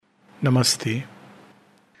Namaste.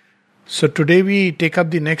 So today we take up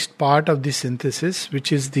the next part of the synthesis,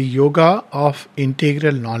 which is the yoga of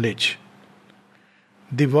integral knowledge.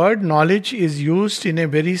 The word knowledge is used in a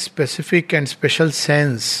very specific and special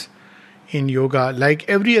sense in yoga. Like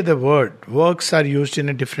every other word, works are used in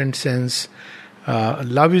a different sense.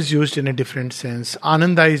 Love is used in a different sense.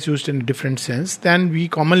 Ananda is used in a different sense than we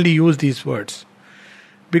commonly use these words.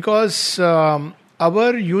 Because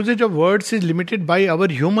our usage of words is limited by our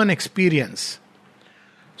human experience.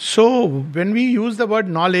 So, when we use the word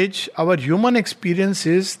knowledge, our human experience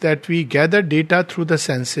is that we gather data through the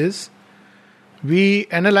senses, we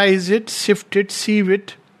analyze it, sift it, sieve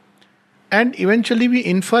it, and eventually we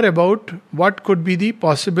infer about what could be the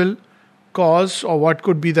possible cause or what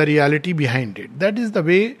could be the reality behind it. That is the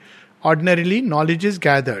way ordinarily knowledge is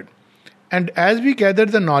gathered. And as we gather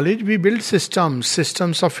the knowledge, we build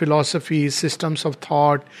systems of philosophy, systems of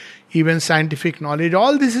thought, even scientific knowledge.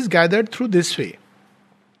 All this is gathered through this way.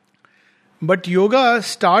 But yoga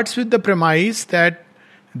starts with the premise that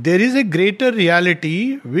there is a greater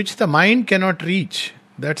reality which the mind cannot reach.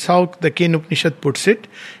 That's how the Kena Upanishad puts it.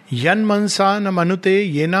 Yan mansa na manute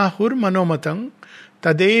yena hur manomatang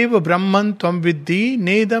tadev brahman tvam viddhi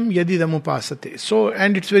nedam yadidam upasate. So,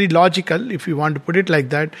 and it's very logical, if you want to put it like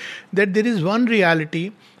that there is one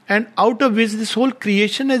reality and out of which this whole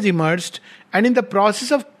creation has emerged, and in the process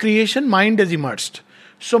of creation mind has emerged.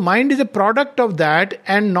 So mind is a product of that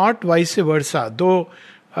and not vice versa. Though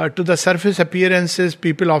to the surface appearances,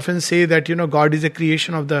 people often say that, God is a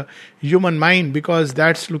creation of the human mind because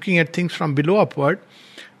that's looking at things from below upward.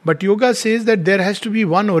 But yoga says that there has to be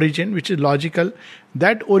one origin, which is logical.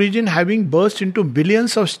 That origin having burst into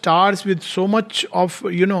billions of stars with so much of,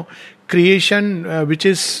 creation, which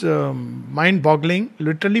is mind-boggling,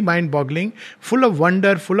 literally mind-boggling, full of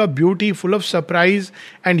wonder, full of beauty, full of surprise,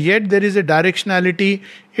 and yet there is a directionality.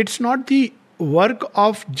 It's not the work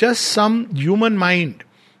of just some human mind.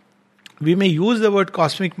 We may use the word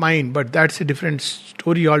cosmic mind, but that's a different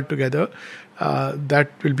story altogether.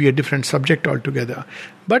 That will be a different subject altogether.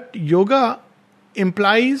 But yoga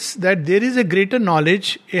implies that there is a greater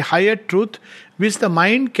knowledge, a higher truth, which the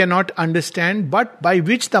mind cannot understand, but by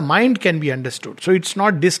which the mind can be understood. So it's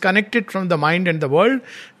not disconnected from the mind and the world,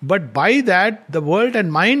 but by that the world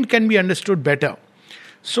and mind can be understood better.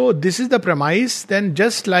 So this is the premise. Then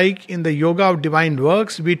just like in the yoga of divine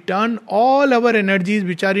works, we turn all our energies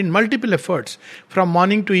which are in multiple efforts. From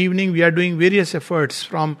morning to evening we are doing various efforts,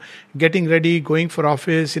 from getting ready, going for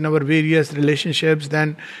office, in our various relationships,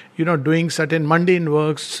 then doing certain mundane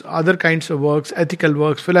works, other kinds of works, ethical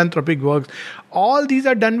works, philanthropic works. All these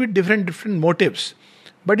are done with different motives.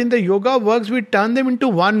 But in the yoga works we turn them into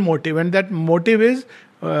one motive, and that motive is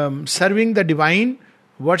serving the divine,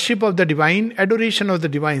 worship of the divine, adoration of the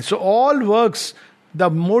divine. So all works,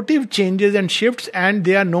 the motive changes and shifts, and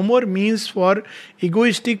they are no more means for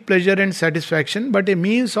egoistic pleasure and satisfaction, but a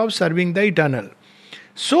means of serving the eternal.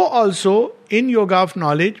 So also in yoga of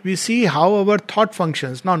knowledge, we see how our thought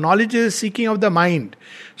functions. Now knowledge is seeking of the mind.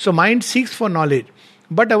 So mind seeks for knowledge.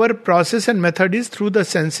 But our process and method is through the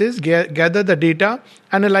senses, gather the data,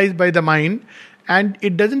 analyzed by the mind. And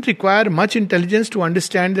it doesn't require much intelligence to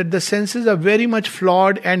understand that the senses are very much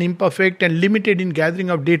flawed and imperfect and limited in gathering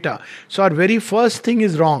of data. So our very first thing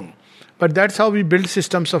is wrong. But that's how we build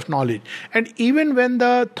systems of knowledge. And even when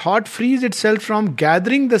the thought frees itself from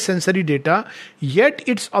gathering the sensory data, yet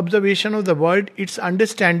its observation of the world, its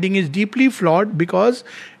understanding is deeply flawed because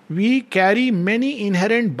we carry many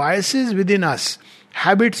inherent biases within us.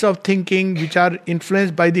 Habits of thinking which are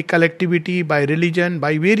influenced by the collectivity, by religion,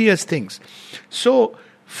 by various things. So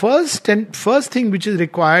first thing which is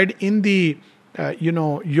required in the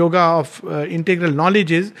yoga of integral knowledge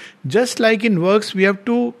is, just like in works we have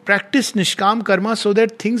to practice nishkam karma so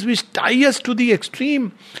that things which tie us to the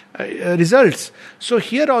extreme results. So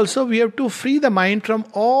here also we have to free the mind from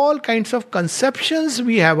all kinds of conceptions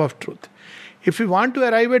we have of truth. If we want to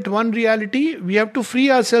arrive at one reality, we have to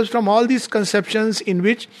free ourselves from all these conceptions in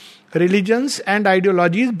which religions and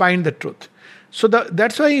ideologies bind the truth. So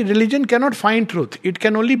that's why religion cannot find truth. It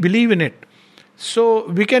can only believe in it. So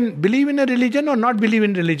we can believe in a religion or not believe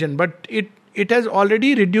in religion, but it has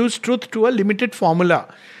already reduced truth to a limited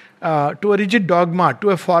formula, to a rigid dogma,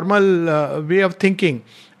 to a formal way of thinking.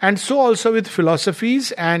 And so also with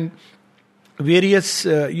philosophies and various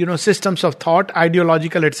systems of thought,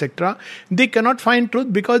 ideological, etc. They cannot find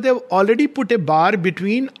truth because they have already put a bar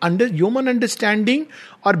between human understanding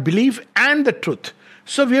or belief and the truth.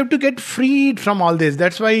 So we have to get freed from all this.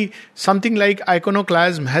 That's why something like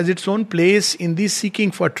iconoclasm has its own place in this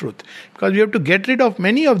seeking for truth. Because we have to get rid of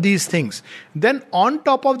many of these things. Then on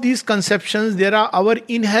top of these conceptions, there are our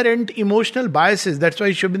inherent emotional biases. That's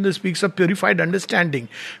why Sri Aurobindo speaks of purified understanding.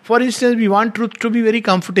 For instance, we want truth to be very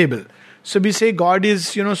comfortable. So we say God is,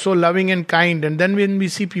 so loving and kind. And then when we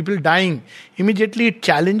see people dying, immediately it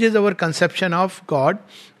challenges our conception of God.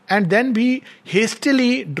 And then we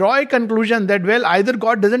hastily draw a conclusion that, well, either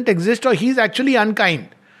God doesn't exist or He's actually unkind.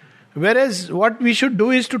 Whereas what we should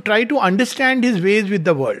do is to try to understand His ways with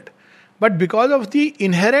the world. But because of the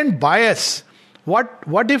inherent bias,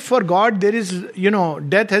 what if for God there is,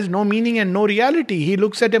 death has no meaning and no reality? He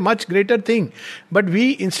looks at a much greater thing. But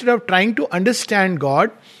we, instead of trying to understand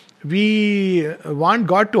God, we want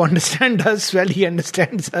God to understand us. Well, He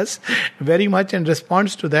understands us very much and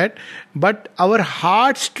responds to that. But our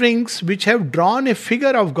heartstrings, which have drawn a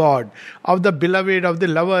figure of God, of the beloved, of the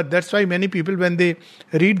lover, that's why many people, when they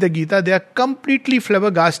read the Gita, they are completely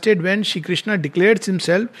flabbergasted when Shri Krishna declares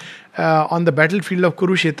himself on the battlefield of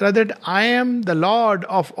Kurukshetra that I am the Lord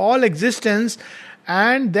of all existence.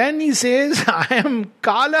 And then he says, I am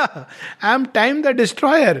Kala, I am time the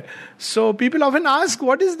destroyer. So people often ask,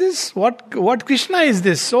 what is this? What Krishna is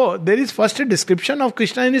this? So there is first a description of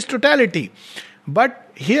Krishna in his totality.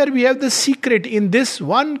 But here we have the secret. In this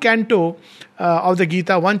one canto of the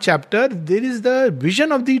Gita, one chapter, there is the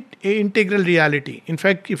vision of the integral reality. In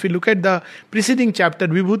fact, if you look at the preceding chapter,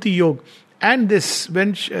 Vibhuti Yoga, and this,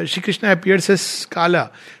 when Shri Krishna appears as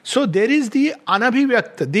Kala. So there is the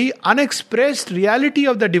anabhivyakta, the unexpressed reality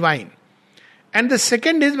of the divine. And the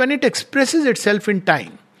second is when it expresses itself in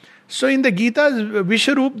time. So in the Gita's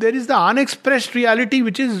Vishwarup, there is the unexpressed reality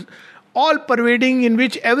which is all pervading, in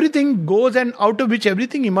which everything goes and out of which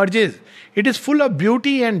everything emerges. It is full of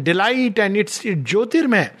beauty and delight and it's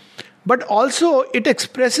Jyotirmay. But also it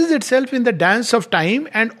expresses itself in the dance of time,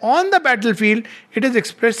 and on the battlefield it has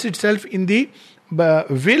expressed itself in the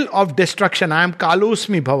will of destruction. I am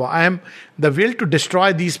Kalosmi Bhava. I am the will to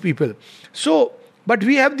destroy these people. So, but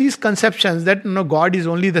we have these conceptions that God is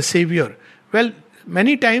only the savior. Well,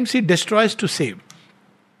 many times He destroys to save.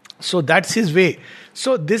 So that's His way.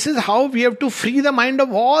 So this is how we have to free the mind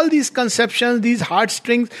of all these conceptions, these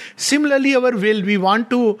heartstrings. Similarly, our will, we want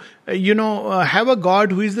to, have a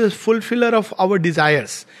God who is the fulfiller of our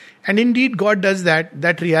desires. And indeed, God does that.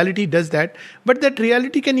 That reality does that. But that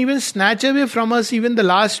reality can even snatch away from us even the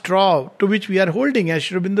last straw to which we are holding. As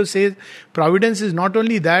Sri Aurobindo says, providence is not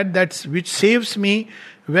only that's which saves me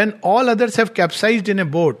when all others have capsized in a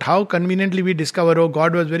boat. How conveniently we discover, oh,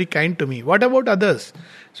 God was very kind to me. What about others?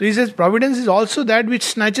 So he says, providence is also that which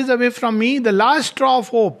snatches away from me the last straw of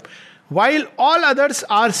hope, while all others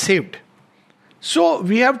are saved. So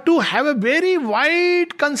we have to have a very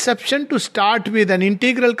wide conception to start with, an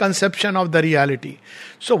integral conception of the reality.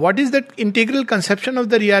 So what is that integral conception of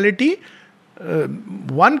the reality?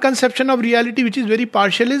 One conception of reality which is very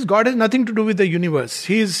partial is God has nothing to do with the universe.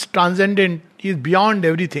 He is transcendent, He is beyond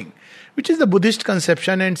everything, which is the Buddhist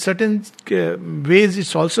conception, and certain ways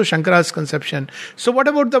it's also Shankara's conception. So what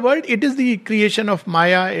about the world? It is the creation of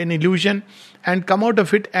Maya, an illusion, and come out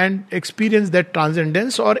of it and experience that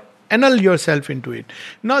transcendence or annul yourself into it.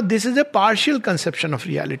 Now this is a partial conception of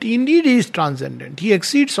reality. Indeed He is transcendent. He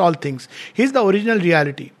exceeds all things. He is the original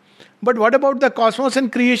reality. But what about the cosmos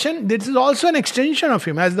and creation? This is also an extension of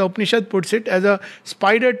Him. As the Upanishad puts it, as a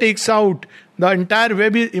spider takes out, the entire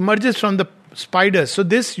web emerges from the spider. So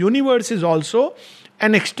this universe is also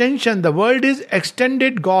an extension. The world is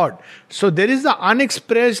extended God. So there is the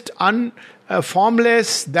unexpressed,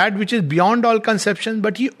 formless, that which is beyond all conception,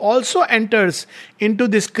 but He also enters into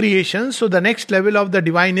this creation. So the next level of the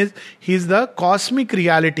divine is He is the cosmic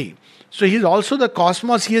reality. So He is also the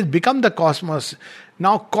cosmos. He has become the cosmos.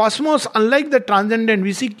 Now cosmos, unlike the transcendent,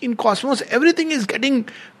 we see in cosmos everything is getting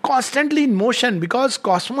constantly in motion because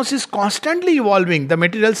cosmos is constantly evolving. The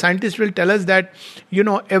material scientists will tell us that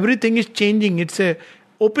everything is changing. It's a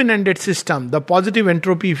open-ended system. The positive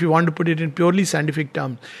entropy, if you want to put it in purely scientific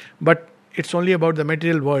terms, but it's only about the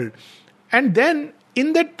material world. And then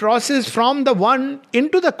in that process, from the one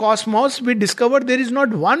into the cosmos, we discover there is not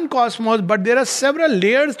one cosmos, but there are several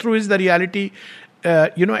layers through which the reality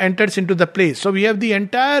enters into the place. So we have the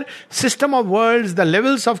entire system of worlds, the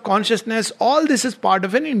levels of consciousness, all this is part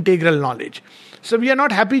of an integral knowledge. So we are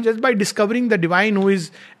not happy just by discovering the divine who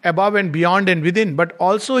is above and beyond and within, but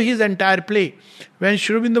also His entire play. When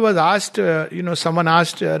Sri Aurobindo was asked, someone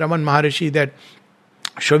asked Raman Maharishi that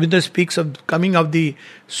Sri Aurobindo speaks of coming of the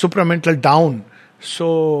supramental down.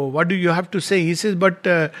 So what do you have to say? He says, but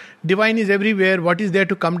divine is everywhere. What is there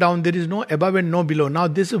to come down? There is no above and no below. Now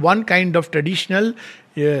this is one kind of traditional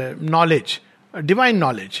knowledge, divine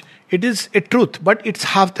knowledge. It is a truth, but it's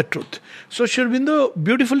half the truth. So Sri Aurobindo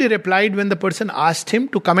beautifully replied when the person asked him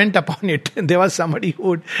to comment upon it. There was somebody who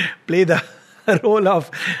would play the role of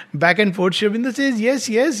back and forth. Sri Aurobindo says,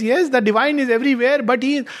 yes, the divine is everywhere, but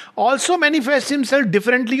he also manifests himself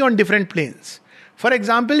differently on different planes. For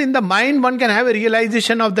example, in the mind, one can have a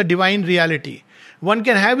realization of the divine reality. One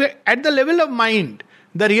can have, at the level of mind,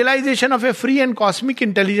 the realization of a free and cosmic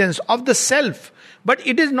intelligence of the self. But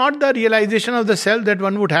it is not the realization of the self that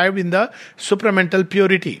one would have in the supramental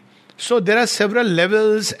purity. So there are several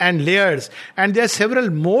levels and layers, and there are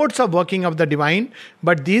several modes of working of the divine.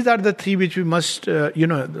 But these are the three which we must,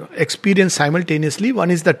 experience simultaneously.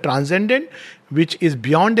 One is the transcendent, which is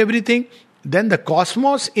beyond everything. Then the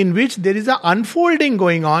cosmos, in which there is an unfolding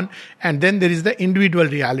going on, and then there is the individual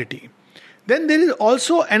reality. Then there is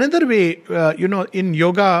also another way, in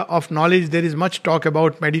yoga of knowledge, there is much talk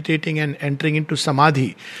about meditating and entering into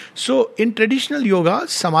samadhi. So in traditional yoga,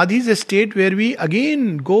 samadhi is a state where we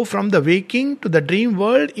again go from the waking to the dream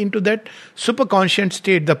world into that superconscious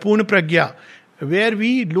state, the Purna Pragya, where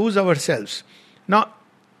we lose ourselves. Now,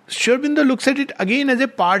 Sri Aurobindo looks at it again as a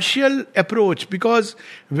partial approach, because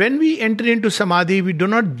when we enter into samadhi, we do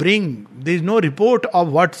not bring, there is no report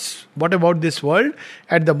of what about this world.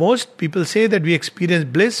 At the most, people say that we experience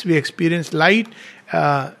bliss, we experience light,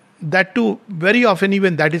 that too, very often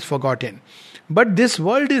even that is forgotten. But this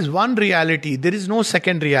world is one reality, there is no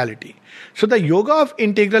second reality. So the yoga of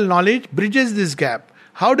integral knowledge bridges this gap.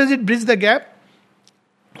 How does it bridge the gap?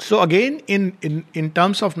 So again, in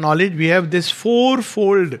terms of knowledge, we have this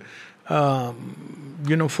fourfold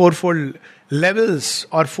levels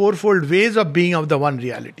or fourfold ways of being of the one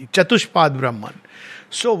reality. Chatushpad Brahman.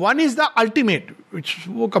 So one is the ultimate, which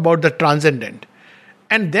spoke about the transcendent.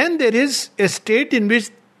 And then there is a state in which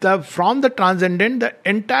from the transcendent,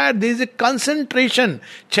 there is a concentration,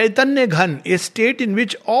 Chaitanya Ghan, a state in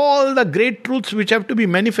which all the great truths which have to be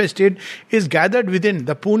manifested is gathered within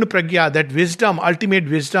the Purna Pragya, that wisdom, ultimate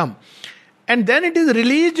wisdom. And then it is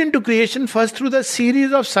released into creation first through the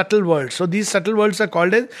series of subtle worlds. So these subtle worlds are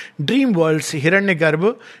called as dream worlds,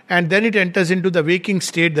 Hiranyagarbha, and then it enters into the waking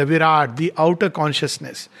state, the Virat, the outer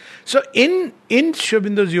consciousness. So in Sri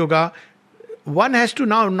Aurobindo's yoga, one has to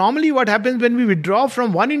now, normally what happens when we withdraw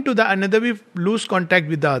from one into the another, we lose contact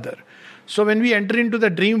with the other. So when we enter into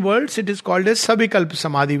the dream worlds, it is called as Sabikalpa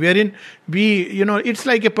Samadhi, wherein we, it's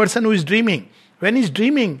like a person who is dreaming. When he's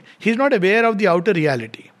dreaming, he's not aware of the outer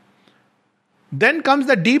reality. Then comes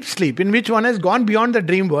the deep sleep, in which one has gone beyond the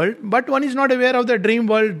dream world, but one is not aware of the dream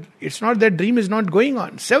world. It's not that dream is not going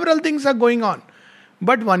on. Several things are going on,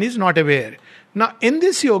 but one is not aware. Now in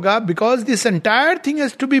this yoga, because this entire thing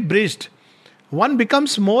has to be bridged, one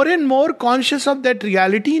becomes more and more conscious of that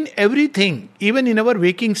reality in everything, even in our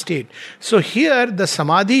waking state. So here the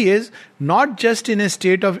samadhi is not just in a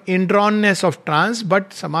state of indrawnness of trance,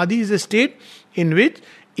 but samadhi is a state in which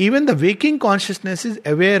even the waking consciousness is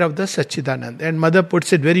aware of the Satchidanand. And Mother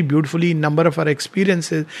puts it very beautifully in number of her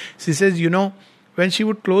experiences. She says, when she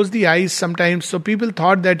would close the eyes sometimes, so people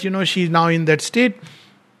thought that, she's now in that state.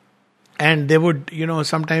 And they would,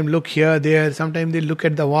 sometimes look here, there, sometimes they look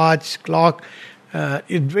at the watch, clock.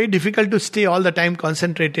 It's very difficult to stay all the time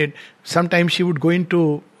concentrated. Sometimes she would go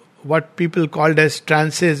into what people called as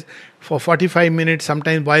trances for 45 minutes,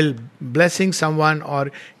 sometimes while blessing someone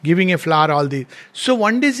or giving a flower, all these. So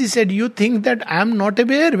one day she said, you think that I am not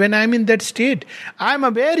aware when I am in that state? I am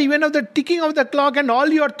aware even of the ticking of the clock and all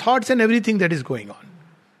your thoughts and everything that is going on.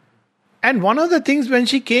 And one of the things when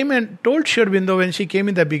she came and told Sri Aurobindo when she came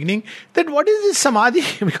in the beginning, that what is this samadhi?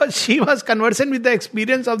 Because she was conversant with the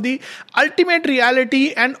experience of the ultimate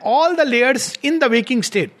reality and all the layers in the waking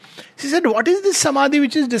state. She said, what is this samadhi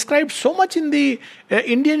which is described so much in the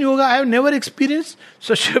Indian yoga I have never experienced?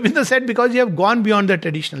 So Sri Aurobindo said, because you have gone beyond the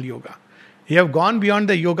traditional yoga. You have gone beyond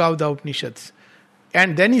the yoga of the Upanishads.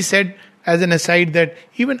 And then he said, as an aside, that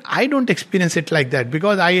even I don't experience it like that,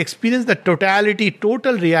 because I experience the totality,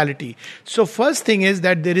 total reality. So first thing is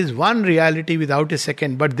that there is one reality without a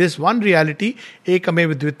second, but this one reality,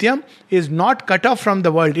 Ekamev Dvityam, is not cut off from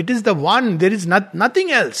the world. It is the one, there is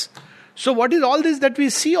nothing else. So what is all this that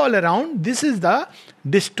we see all around? This is the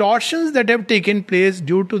distortions that have taken place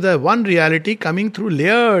due to the one reality coming through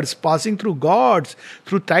layers, passing through gods,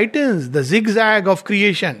 through titans, the zigzag of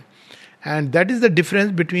creation. And that is the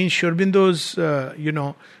difference between Sri Aurobindo's,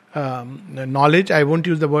 knowledge. I won't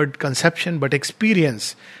use the word conception, but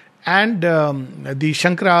experience. and the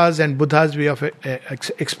Shankaras and Buddha's way of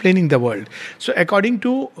explaining the world. So according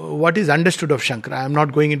to what is understood of Shankara, I am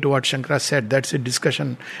not going into what Shankara said, that's a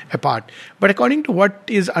discussion apart. But according to what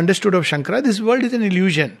is understood of Shankara, this world is an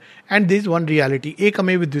illusion and there is one reality,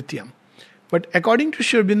 Ekamev Dvityam. But according to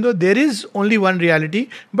Sri Aurobindo, there is only one reality,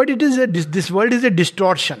 but it is this world is a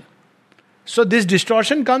distortion. So this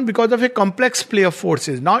distortion comes because of a complex play of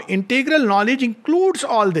forces. Now integral knowledge includes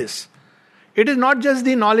all this. It is not just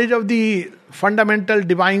the knowledge of the fundamental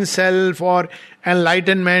divine self or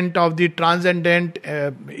enlightenment of the transcendent.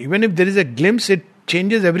 Even if there is a glimpse, it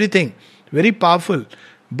changes everything. Very powerful.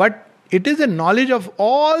 But it is a knowledge of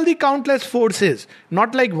all the countless forces,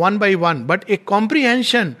 not like one by one, but a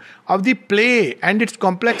comprehension of the play and its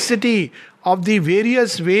complexity, of the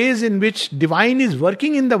various ways in which divine is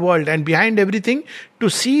working in the world and behind everything, to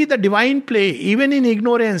see the divine play, even in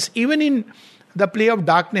ignorance, even in the play of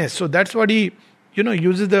darkness. So that's what he,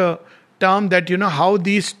 uses the term that, how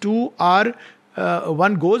these two are,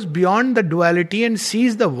 one goes beyond the duality and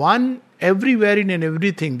sees the one everywhere in and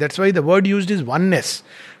everything. That's why the word used is oneness.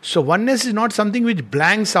 So oneness is not something which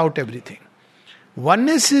blanks out everything.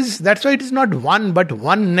 Oneness is, that's why it is not one but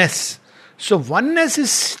oneness. So oneness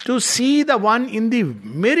is to see the one in the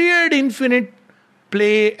myriad infinite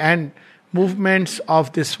play and movements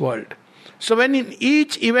of this world. So when in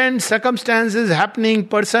each event, circumstances, happening,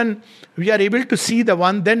 person, we are able to see the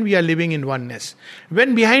one, then we are living in oneness.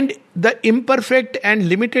 When behind the imperfect and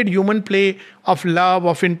limited human play of love,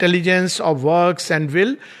 of intelligence, of works and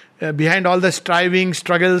will, behind all the striving,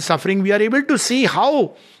 struggle, suffering, we are able to see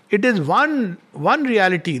how it is one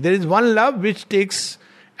reality. There is one love which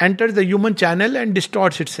enters the human channel and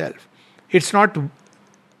distorts itself. It's not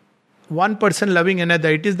one person loving another.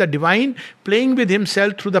 It is the divine playing with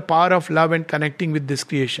himself through the power of love and connecting with this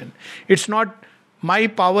creation. It's not my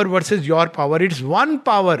power versus your power. It's one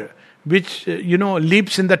power which,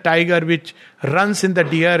 leaps in the tiger, which runs in the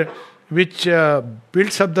deer, which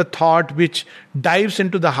builds up the thought, which dives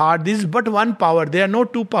into the heart. This is but one power. There are no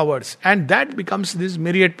two powers. And that becomes this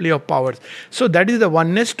myriad play of powers. So that is the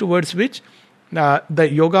oneness towards which the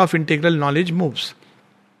yoga of integral knowledge moves.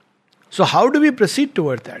 So how do we proceed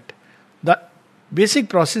toward that? The basic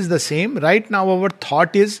process is the same. Right now our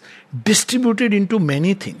thought is distributed into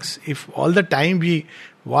many things. If all the time we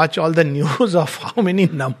watch all the news of how many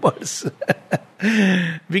numbers,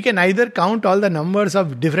 we can either count all the numbers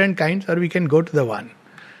of different kinds or we can go to the one.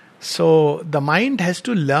 So the mind has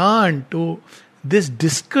to learn to this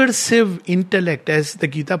discursive intellect, as the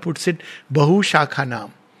Gita puts it, Bahu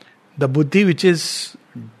Shakhanam. The buddhi which is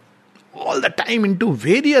all the time into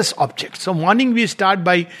various objects. So morning we start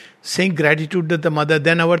by saying gratitude to the mother,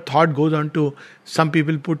 then our thought goes on to, some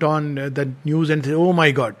people put on the news and say, oh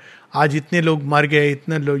my God, aaj itne log mar gaye,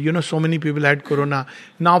 itne log, so many people had corona.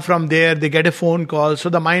 Now from there they get a phone call, so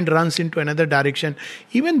the mind runs into another direction.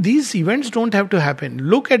 Even these events don't have to happen.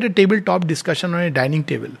 Look at a tabletop discussion on a dining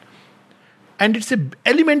table. And it's an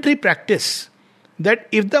elementary practice that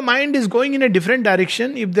if the mind is going in a different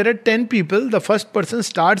direction, if there are 10 people, the first person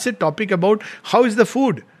starts a topic about how is the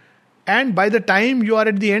food. And by the time you are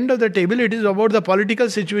at the end of the table, it is about the political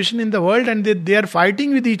situation in the world and they are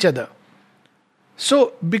fighting with each other.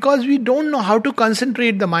 So, because we don't know how to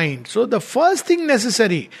concentrate the mind. So, the first thing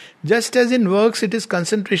necessary, just as in works it is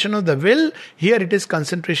concentration of the will, here it is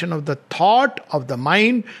concentration of the thought, of the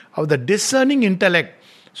mind, of the discerning intellect.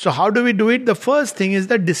 So, how do we do it? The first thing is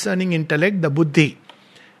the discerning intellect, the buddhi.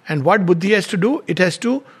 And what buddhi has to do? It has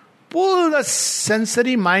to pull the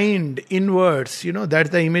sensory mind inwards. That's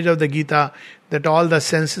the image of the Gita, that all the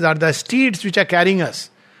senses are the steeds which are carrying us.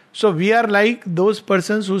 So we are like those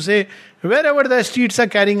persons who say, wherever the steeds are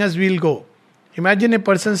carrying us, we'll go. Imagine a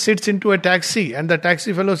person sits into a taxi and the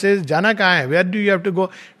taxi fellow says, Jana kahan hai? Where do you have to go?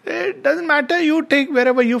 It doesn't matter, you take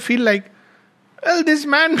wherever you feel like. Well, this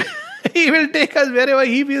man, he will take us wherever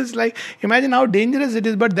he feels like. Imagine how dangerous it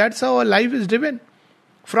is, but that's how our life is driven.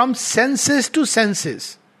 From senses to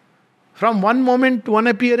senses. From one moment, one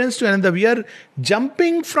appearance to another. We are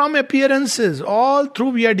jumping from appearances. All through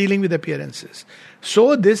we are dealing with appearances.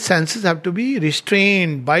 So these senses have to be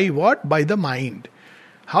restrained by what? By the mind.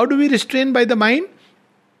 How do we restrain by the mind?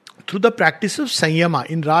 Through the practice of Sanyama.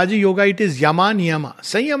 In Raja Yoga it is Yama Niyama.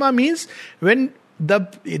 Sanyama means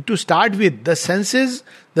to start with, the senses,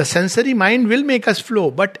 the sensory mind will make us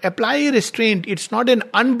flow. But apply restraint. It's not an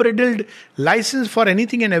unbridled license for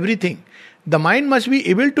anything and everything. The mind must be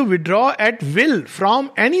able to withdraw at will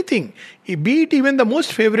from anything, be it even the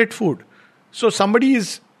most favorite food. So somebody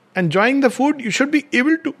is enjoying the food, you should be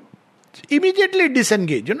able to immediately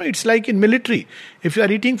disengage. It's like in military. If you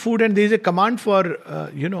are eating food and there is a command for,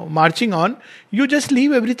 marching on, you just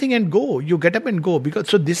leave everything and go. You get up and go.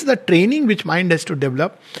 So this is the training which mind has to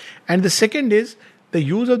develop. And the second is the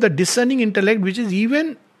use of the discerning intellect, which is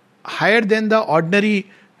even higher than the ordinary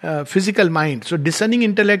physical mind. So discerning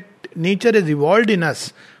intellect, nature has evolved in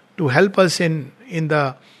us to help us in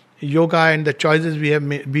the yoga and the choices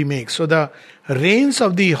we make. So the reins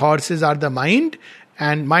of the horses are the mind,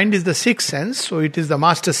 and mind is the sixth sense, so it is the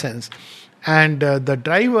master sense. And the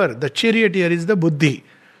driver, the charioteer, is the buddhi.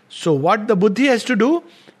 So what the buddhi has to do,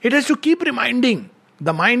 it has to keep reminding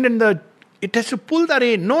the mind, and it has to pull the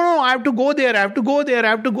rein. No, I have to go there, I have to go there, I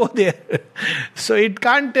have to go there. So it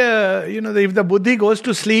can't, if the buddhi goes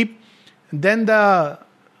to sleep, then the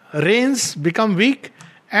reins become weak,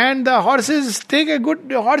 and the horses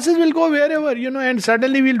horses will go wherever, and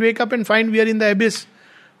suddenly we'll wake up and find we are in the abyss.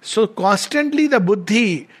 So constantly the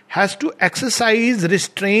buddhi has to exercise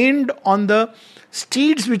restraint on the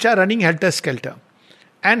steeds which are running helter-skelter.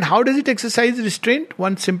 And how does it exercise restraint?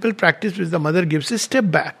 One simple practice which the mother gives is step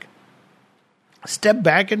back. Step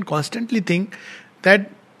back and constantly think that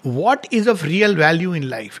what is of real value in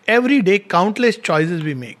life. Every day, countless choices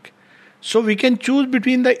we make. So we can choose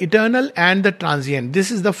between the eternal and the transient. This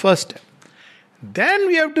is the first step. Then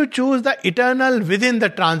we have to choose the eternal within the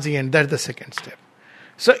transient. That's the second step.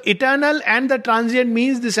 So eternal and the transient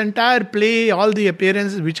means this entire play, all the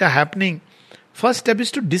appearances which are happening. First step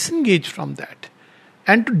is to disengage from that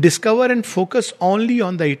and to discover and focus only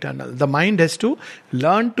on the eternal. The mind has to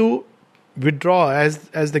learn to withdraw.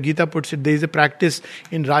 As the Gita puts it, there is a practice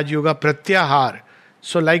in Raj Yoga, pratyahar.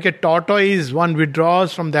 So like a tortoise, one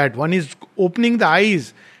withdraws from that. One is opening the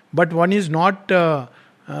eyes, but one is not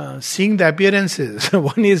seeing the appearances.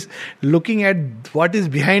 One is looking at what is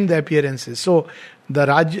behind the appearances. So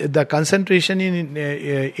the concentration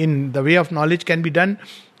in the way of knowledge can be done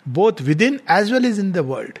both within as well as in the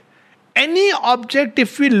world. Any object,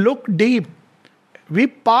 if we look deep, we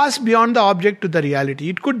pass beyond the object to the reality.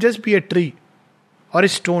 It could just be a tree or a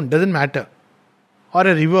stone, doesn't matter, or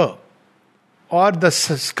a river or the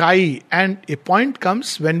sky, and a point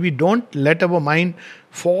comes when we don't let our mind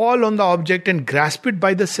fall on the object and grasp it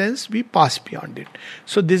by the sense, we pass beyond it.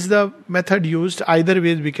 So this is the method used. Either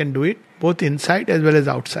ways we can do it, both inside as well as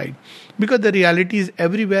outside, because the reality is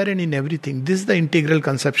everywhere and in everything. This is the integral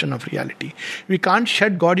conception of reality. We can't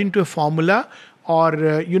shut God into a formula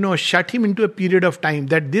or shut him into a period of time,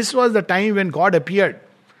 that this was the time when God appeared,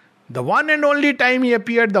 the one and only time he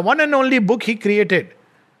appeared, the one and only book he created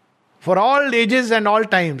for all ages and all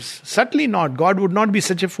times. Certainly not. God would not be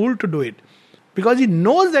such a fool to do it, because he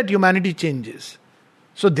knows that humanity changes.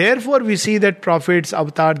 So therefore we see that prophets,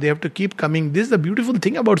 avatar, they have to keep coming. This is the beautiful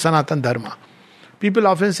thing about Sanatan Dharma. People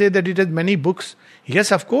often say that it has many books.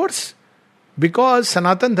 Yes, of course, because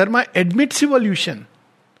Sanatan Dharma admits evolution.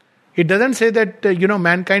 It doesn't say that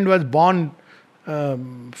mankind was born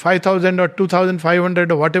 5,000 or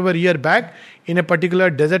 2,500 or whatever year back in a particular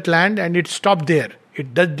desert land and it stopped there.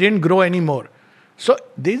 It didn't grow anymore. So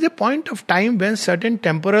there is a point of time when certain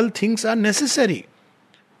temporal things are necessary.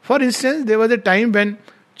 For instance, there was a time when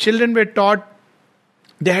children were taught,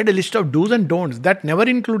 they had a list of do's and don'ts. That never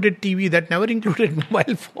included TV, that never included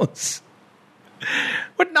mobile phones.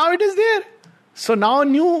 But now it is there. So now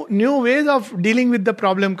new ways of dealing with the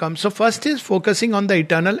problem come. So first is focusing on the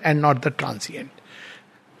eternal and not the transient.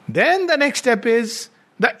 Then the next step is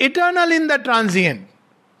the eternal in the transient.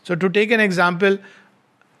 So to take an example,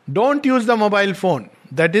 don't use the mobile phone.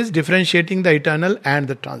 That is differentiating the eternal and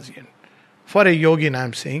the transient. For a yogin, I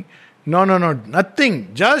am saying, no,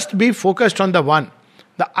 nothing. Just be focused on the one.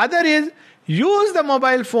 The other is use the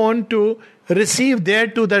mobile phone to receive there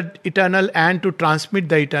to the eternal and to transmit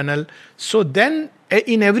the eternal. So then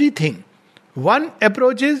in everything, one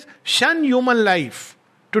approach is shun human life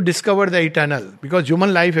to discover the eternal, because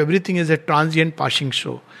human life, everything is a transient passing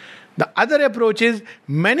show. The other approach is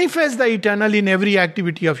manifest the eternal in every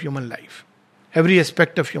activity of human life, every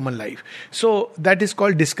aspect of human life. So that is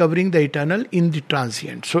called discovering the eternal in the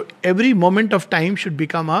transient. So every moment of time should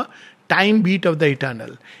become a time beat of the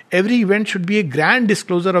eternal. Every event should be a grand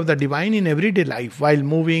disclosure of the divine in everyday life, while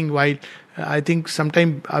moving, while I think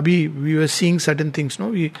sometime Abhi, we were seeing certain things, no?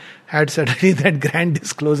 We had certainly that grand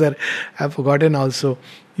disclosure. I've forgotten also.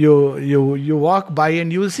 You walk by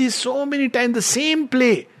and you will see so many times the same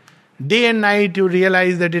play. Day and night you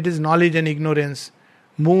realize that it is knowledge and ignorance.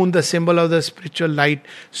 Moon, the symbol of the spiritual light.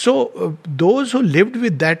 So those who lived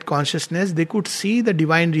with that consciousness, they could see the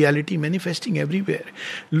divine reality manifesting everywhere.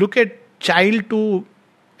 Look at child to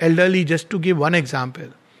elderly, just to give one example.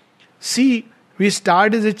 See, we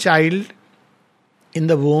start as a child in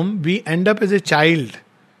the womb, we end up as a child.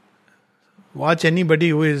 Watch anybody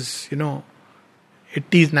who is, 80s,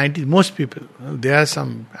 90s, most people. There are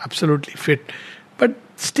some absolutely fit. But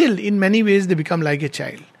still, in many ways, they become like a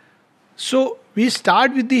child. So, we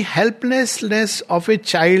start with the helplessness of a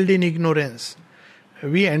child in ignorance.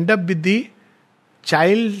 We end up with the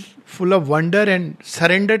child full of wonder and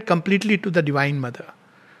surrendered completely to the Divine Mother.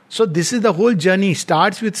 So, this is the whole journey.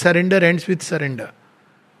 Starts with surrender, ends with surrender.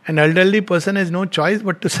 An elderly person has no choice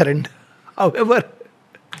but to surrender. However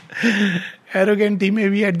arrogant he may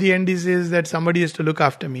be, at the end he says that somebody has to look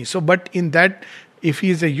after me. So, but in that, if he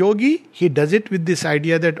is a yogi, he does it with this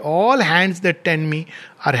idea that all hands that tend me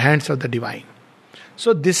are hands of the divine.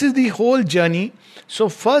 So, this is the whole journey. So,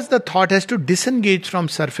 first the thought has to disengage from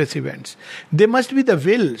surface events. There must be the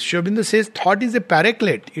will. Sri Aurobindo says thought is a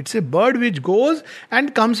paraclete. It's a bird which goes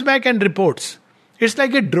and comes back and reports. It's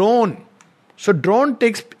like a drone. So, drone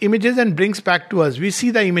takes images and brings back to us. We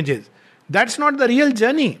see the images. That's not the real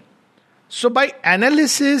journey. So by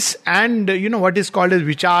analysis and what is called as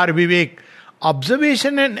vichar, vivek,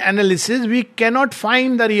 observation and analysis, we cannot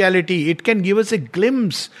find the reality. It can give us a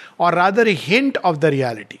glimpse or rather a hint of the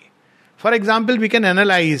reality. For example, we can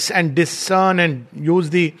analyze and discern and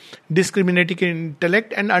use the discriminating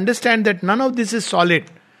intellect and understand that none of this is solid.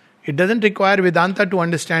 It doesn't require Vedanta to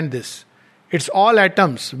understand this. It's all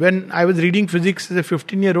atoms. When I was reading physics as a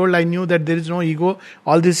 15-year-old, I knew that there is no ego.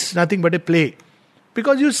 All this is nothing but a play.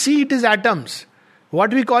 Because you see it is atoms.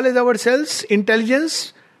 What we call as ourselves,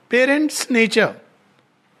 intelligence, parents, nature.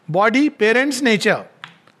 Body, parents, nature.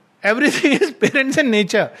 Everything is parents and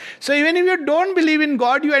nature. So even if you don't believe in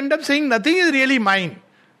God, you end up saying nothing is really mine.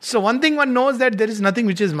 So one thing one knows that there is nothing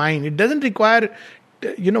which is mine. It doesn't require,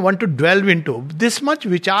 one to delve into. This much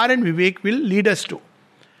vichar and vivek will lead us to.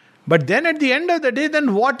 But then at the end of the day,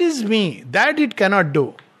 then what is me? That it cannot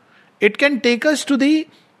do. It can take us to the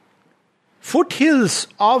foothills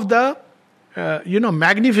of the,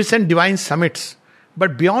 magnificent divine summits.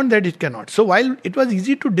 But beyond that, it cannot. So while it was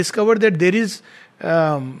easy to discover that there is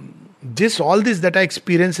all this that I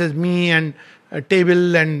experience as me and a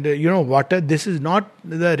table and, water, this is not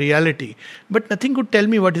the reality. But nothing could tell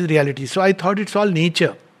me what is reality. So I thought it's all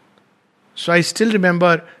nature. So I still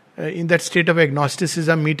remember in that state of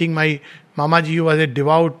agnosticism meeting my Mamaji, who was a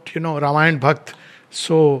devout, Ramayana Bhakt.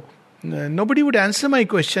 So nobody would answer my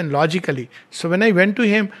question logically. So when I went to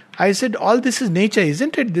him, I said, all this is nature,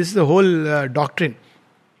 isn't it? This is the whole doctrine.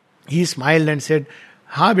 He smiled and said,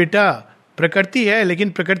 हाँ बेटा, प्रकृति है,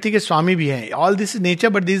 लेकिन प्रकृति के स्वामी भी हैं. All this is nature,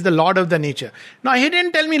 but this is the Lord of the nature. Now he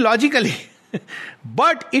didn't tell me logically,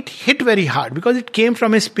 but it hit very hard because it came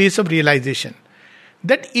from a space of realization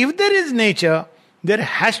that if there is nature, there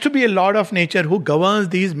has to be a Lord of nature who governs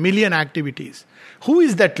these million activities. Who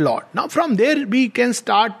is that Lord? Now from there we can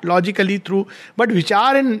start logically through, but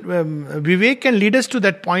Vichar and Vivek can lead us to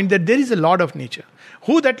that point that there is a Lord of nature.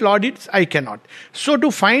 Who that Lord is, I cannot. So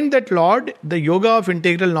to find that Lord, the yoga of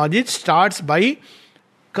integral knowledge starts by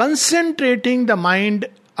concentrating the mind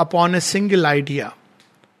upon a single idea.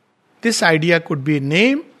 This idea could be a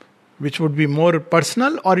name, which would be more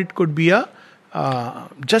personal, or it could be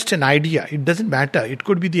just an idea. It doesn't matter. It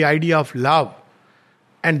could be the idea of love.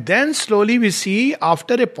 And then slowly we see,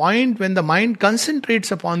 after a point when the mind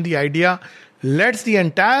concentrates upon the idea, lets the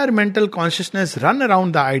entire mental consciousness run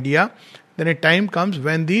around the idea, then a time comes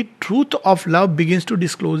when the truth of love begins to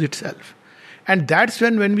disclose itself. And that's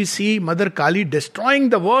when we see Mother Kali destroying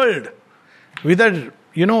the world with her,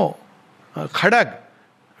 khadag,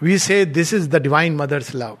 we say this is the Divine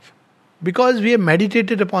Mother's love. Because we have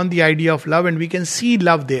meditated upon the idea of love and we can see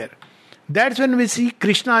love there. That's when we see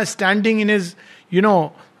Krishna standing in his,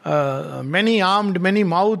 many-armed,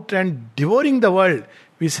 many-mouthed and devouring the world.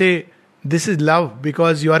 We say, this is love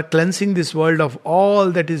because you are cleansing this world of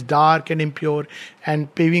all that is dark and impure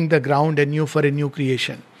and paving the ground anew for a new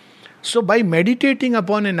creation. So by meditating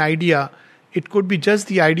upon an idea, it could be just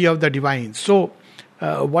the idea of the divine. So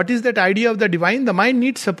what is that idea of the divine? The mind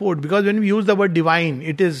needs support because when we use the word divine,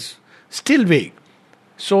 it is still vague.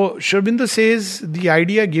 So Sri Aurobindo says the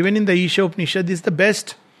idea given in the Isha Upanishad is the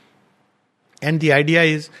best. And the idea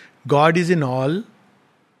is God is in all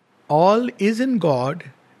is in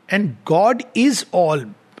God, and God is all.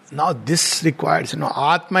 Now this requires,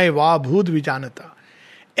 Atma eva bhut vijanata.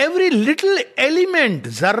 Every little element,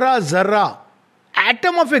 zarra,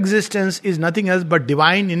 atom of existence is nothing else but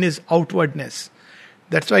divine in his outwardness.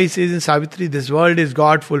 That's why he says in Savitri, this world is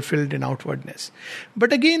God fulfilled in outwardness.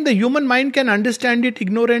 But again, the human mind can understand it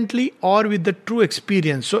ignorantly or with the true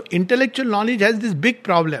experience. So intellectual knowledge has this big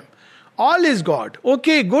problem. All is God.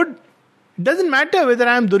 Okay, good. It doesn't matter whether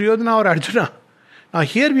I am Duryodhana or Arjuna. Now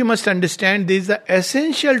here we must understand there is the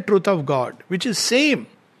essential truth of God, which is same.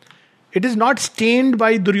 It is not stained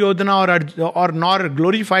by Duryodhana or nor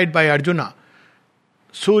glorified by Arjuna.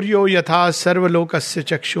 Suryo yatha sarvalokasya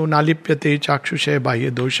chakshu nalipyate chakshushay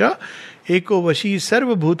bahya dosha eko vashi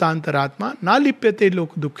sarva bhutantaratma nalipyate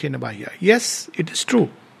lok dukkhena bahya. Yes, it is true.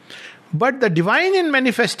 But the divine in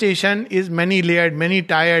manifestation is many layered, many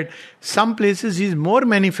tired. Some places he is more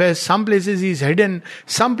manifest, some places he is hidden,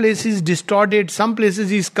 some places he is distorted, some places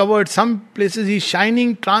he is covered, some places he is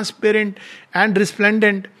shining, transparent and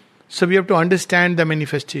resplendent. So we have to understand the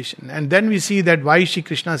manifestation. And then we see that why Shri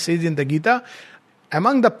Krishna says in the Gita,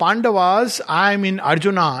 among the Pandavas, I am in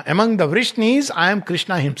Arjuna. Among the Vrishnis, I am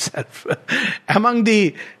Krishna himself. Among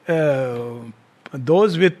the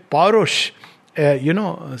those with Paurush,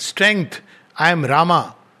 strength, I am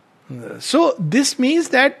Rama. So this means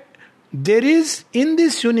that there is in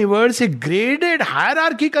this universe a graded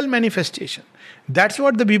hierarchical manifestation. That's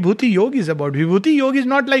what the Vibhuti Yoga is about. Vibhuti Yoga is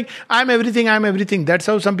not like I am everything, I am everything. That's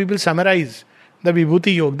how some people summarize the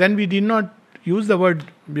Vibhuti Yoga. Then we did not use the word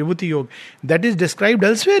Vibhuti Yoga. That is described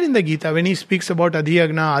elsewhere in the Gita when he speaks about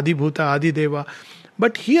Adhyagna, Adhibhuta, Adhideva.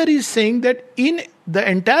 But here he is saying that in the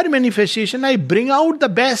entire manifestation I bring out the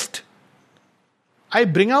best. I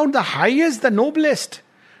bring out the highest, the noblest.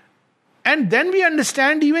 And then we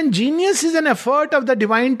understand even genius is an effort of the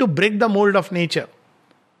divine to break the mold of nature.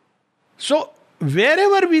 So,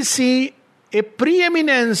 wherever we see a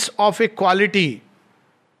preeminence of a quality,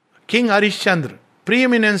 King Harishchandra,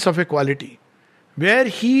 preeminence of a quality, where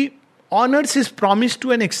he honors his promise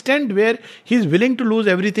to an extent where he is willing to lose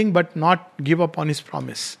everything but not give up on his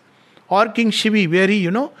promise. Or King Shivi, where he,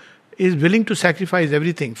 is willing to sacrifice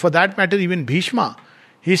everything. For that matter, even Bhishma,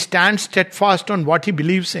 he stands steadfast on what he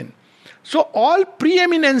believes in. So all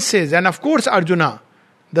preeminences, and of course Arjuna,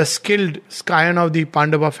 the skilled scion of the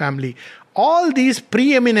Pandava family, all these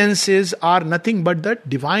preeminences are nothing but the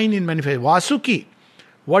divine in manifestation. Vasuki,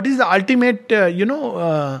 what is the ultimate,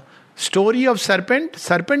 story of serpent?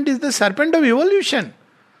 Serpent is the serpent of evolution.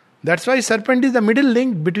 That's why serpent is the middle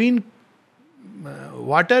link between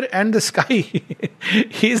water and the sky.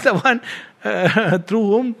 He is the one through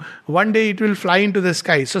whom one day it will fly into the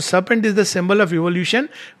sky. So serpent is the symbol of evolution,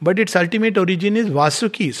 but its ultimate origin is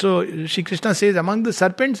Vasuki. So Shri Krishna says, among the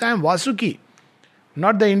serpents I am Vasuki.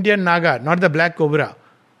 Not the Indian Naga, not the black cobra.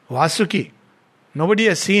 Vasuki. Nobody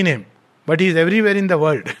has seen him, but he is everywhere in the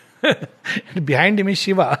world. Behind him is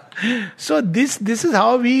Shiva. So this is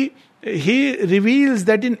how he reveals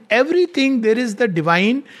that in everything there is the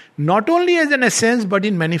divine, not only as an essence but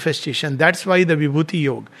in manifestation. That's why the Vibhuti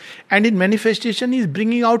Yoga. And in manifestation he is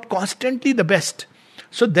bringing out constantly the best.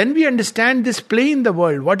 So then we understand this play in the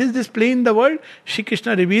world. What is this play in the world? Shri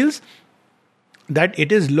Krishna reveals that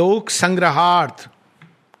it is Lok Sangraharth.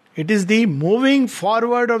 It is the moving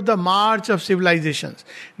forward of the march of civilizations.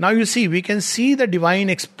 Now you see, we can see the divine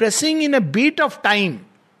expressing in a beat of time.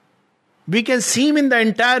 We can see him in the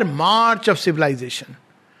entire march of civilization.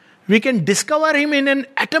 We can discover him in an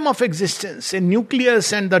atom of existence, a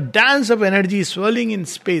nucleus and the dance of energy swirling in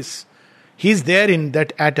space. He is there in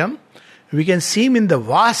that atom. We can see him in the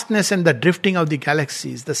vastness and the drifting of the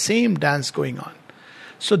galaxies, the same dance going on.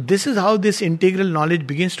 So this is how this integral knowledge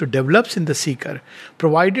begins to develop in the seeker,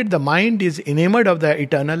 provided the mind is enamored of the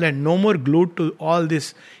eternal and no more glued to all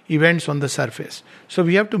these events on the surface. So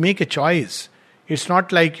we have to make a choice. It's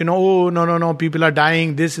not like, no, people are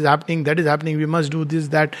dying, this is happening, that is happening, we must do this,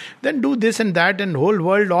 that. Then do this and that, and whole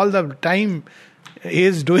world all the time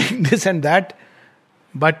is doing this and that.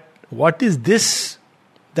 But what is this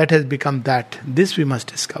that has become that? This we must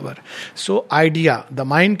discover. So idea, the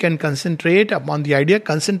mind can concentrate upon the idea.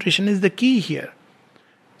 Concentration is the key here.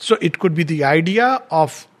 So it could be the idea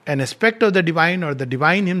of an aspect of the divine or the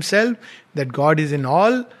divine himself, that God is in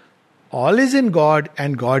all is in God,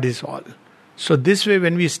 and God is all. So this way,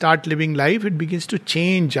 when we start living life, it begins to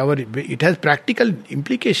change it has practical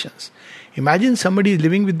implications. Imagine somebody is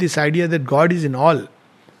living with this idea that God is in all.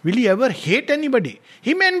 Will he ever hate anybody?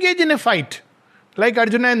 He may engage in a fight, like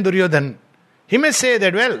Arjuna and Duryodhana. He may say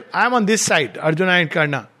that, well, I am on this side, Arjuna and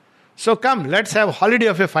Karna. So come, let's have a holiday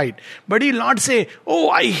of a fight. But he will not say, oh,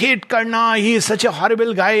 I hate Karna, he is such a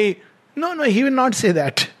horrible guy. No, he will not say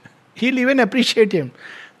that. He will even appreciate him.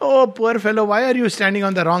 Oh, poor fellow, why are you standing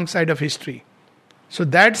on the wrong side of history? So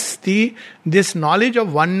that's this knowledge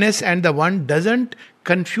of oneness and the one doesn't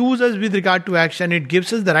confuse us with regard to action. It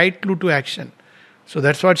gives us the right clue to action. So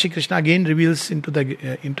that's what Shri Krishna again reveals into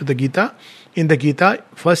the Gita. In the Gita,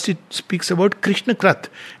 first it speaks about Krishna Krat,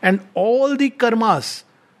 and all the karmas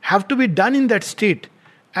have to be done in that state.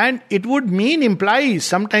 And it would imply,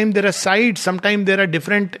 sometimes there are sides, sometimes there are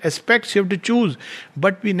different aspects you have to choose,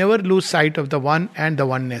 but we never lose sight of the one and the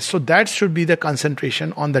oneness. So that should be the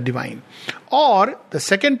concentration on the divine. Or the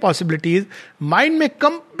second possibility is, mind may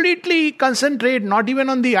completely concentrate not even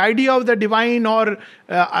on the idea of the divine or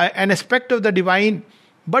an aspect of the divine,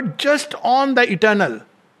 but just on the eternal.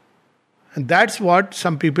 And that's what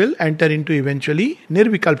some people enter into eventually,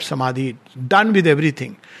 Nirvikalp Samadhi, done with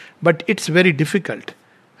everything. But it's very difficult.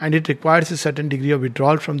 And it requires a certain degree of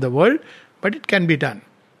withdrawal from the world, but it can be done.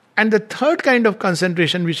 And the third kind of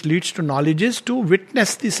concentration which leads to knowledge is to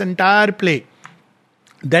witness this entire play.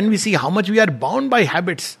 Then we see how much we are bound by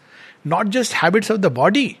habits. Not just habits of the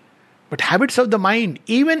body, but habits of the mind.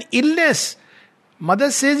 Even illness. Mother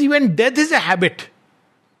says even death is a habit.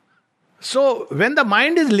 So when the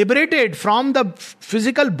mind is liberated from the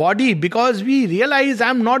physical body, because we realize I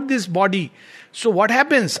am not this body. So what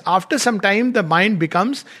happens? After some time, the mind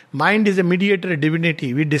is a mediator, a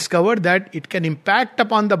divinity. We discover that it can impact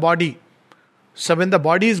upon the body. So when the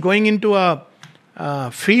body is going into a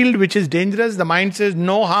field which is dangerous, the mind says,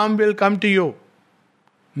 no harm will come to you.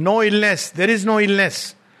 No illness. There is no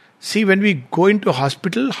illness. See, when we go into a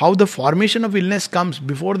hospital, how the formation of illness comes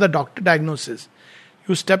before the doctor diagnosis.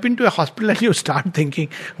 You step into a hospital and you start thinking,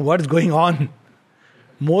 what's going on?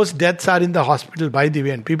 Most deaths are in the hospital, by the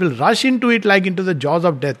way, and people rush into it like into the jaws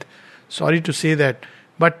of death. Sorry to say that.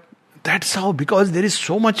 But that's how, because there is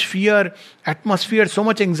so much fear, atmosphere, so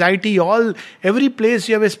much anxiety, every place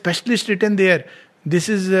you have a specialist written there. This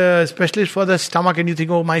is a specialist for the stomach, and you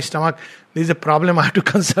think, oh, my stomach, there is a problem, I have to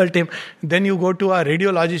consult him. Then you go to a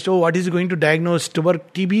radiologist, oh, what is he going to diagnose?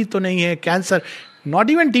 TB to nahi hai, cancer.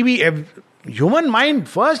 Not even TB. Human mind,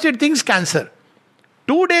 first it thinks cancer.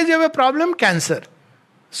 2 days you have a problem, cancer.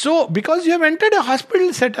 So, because you have entered a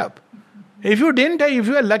hospital setup, if you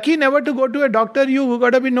are lucky never to go to a doctor, you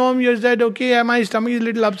got to be known, you said, okay, my stomach is a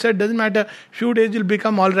little upset, doesn't matter, few days you'll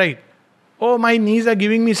become alright. Oh, my knees are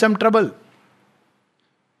giving me some trouble.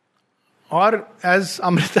 Or, as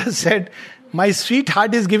Amrita said, my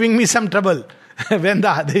sweetheart is giving me some trouble. When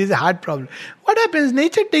there is a heart problem. What happens?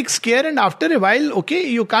 Nature takes care, and after a while, okay,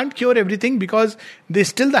 you can't cure everything because there's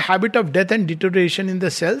still the habit of death and deterioration in the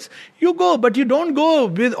cells. You go, but you don't go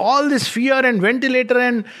with all this fear and ventilator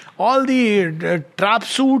and all the trap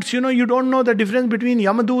suits. You don't know the difference between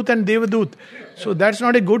Yamadut and Devadut. So that's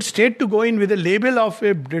not a good state to go in with a label of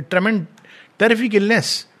a tremendous, terrific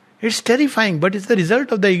illness. It's terrifying, but it's the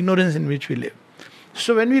result of the ignorance in which we live.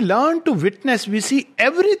 So when we learn to witness, we see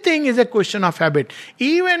everything is a question of habit.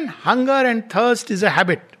 Even hunger and thirst is a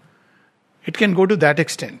habit. It can go to that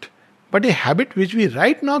extent. But a habit which we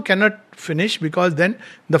right now cannot finish, because then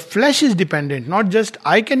the flesh is dependent. Not just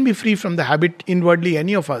I can be free from the habit inwardly,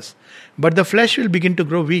 any of us. But the flesh will begin to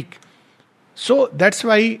grow weak. So that's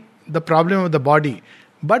why the problem of the body.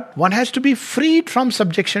 But one has to be freed from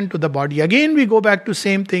subjection to the body. Again we go back to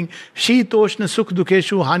same thing. Shitoshna sukh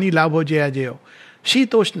dukeshu hani labho jaya jayo.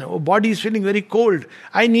 Shitoshna, body is feeling very cold.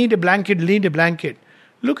 I need a blanket,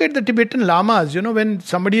 Look at the Tibetan lamas. When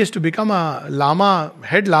somebody has to become a lama,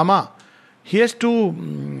 head lama, he has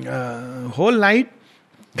to whole night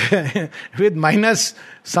with minus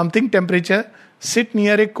something temperature, sit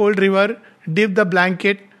near a cold river, dip the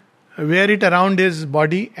blanket, wear it around his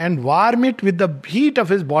body and warm it with the heat of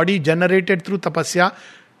his body generated through tapasya.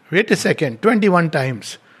 Wait a second, 21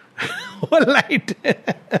 times. Whole night.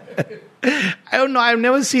 I don't know, I've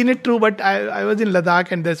never seen it true, but I was in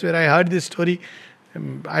Ladakh and that's where I heard this story.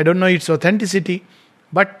 I don't know its authenticity,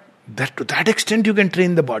 but to that extent you can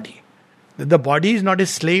train the body. The body is not a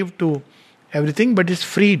slave to everything, but is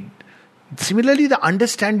freed. Similarly, the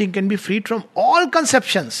understanding can be freed from all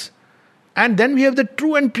conceptions. And then we have the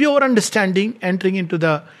true and pure understanding entering into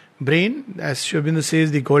the brain. As Sri Aurobindo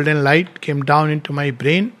says, the golden light came down into my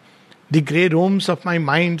brain. The grey rooms of my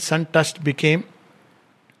mind, sun-touched, became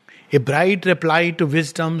a bright reply to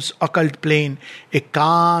wisdom's occult plane, a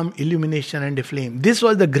calm illumination and a flame. This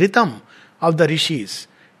was the Ghritam of the rishis.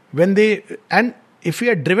 And if we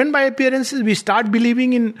are driven by appearances, we start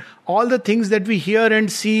believing in all the things that we hear and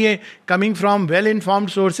see coming from well-informed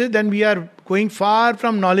sources, then we are going far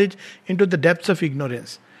from knowledge into the depths of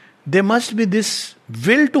ignorance. There must be this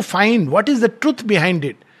will to find what is the truth behind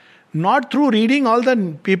it. Not through reading all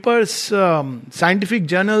the papers, scientific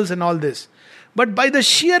journals and all this. But by the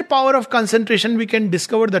sheer power of concentration, we can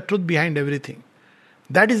discover the truth behind everything.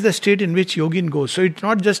 That is the state in which yogin goes. So it's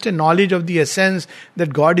not just a knowledge of the essence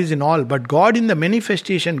that God is in all, but God in the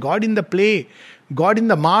manifestation, God in the play, God in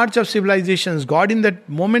the march of civilizations, God in that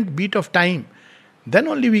moment beat of time. Then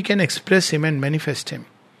only we can express Him and manifest Him.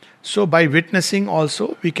 So by witnessing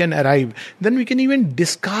also we can arrive. Then we can even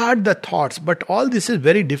discard the thoughts. But all this is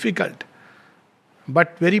very difficult.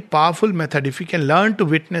 But very powerful method. If we can learn to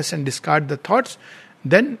witness and discard the thoughts,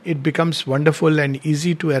 then it becomes wonderful and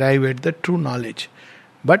easy to arrive at the true knowledge.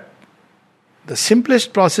 But the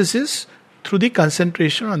simplest process is through the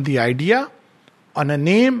concentration on the idea, on a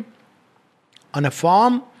name, on a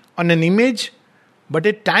form, on an image. But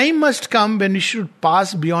a time must come when we should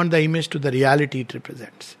pass beyond the image to the reality it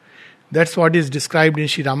represents. That's what is described in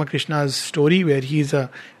Sri Ramakrishna's story, where he is a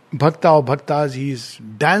bhakta of bhaktas. He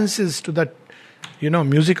dances to the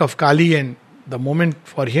music of Kali, and the moment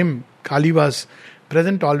for him, Kali was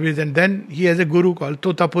present always. And then he has a guru called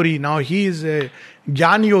Totapuri. Now he is a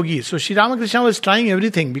Gyan Yogi. So Sri Ramakrishna was trying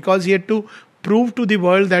everything because he had to prove to the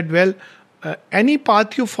world that, any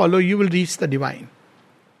path you follow, you will reach the divine.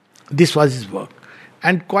 This was his work.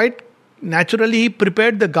 And quite naturally, he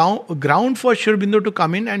prepared the ground for Sri Aurobindo to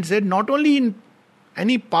come in and said, not only in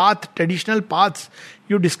any path, traditional paths,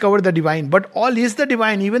 you discover the divine, but all is the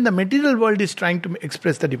divine. Even the material world is trying to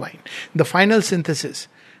express the divine, the final synthesis.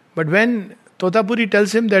 But when Totapuri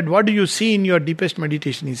tells him that, what do you see in your deepest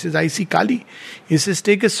meditation? He says, I see Kali. He says,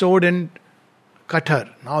 take a sword and cut her.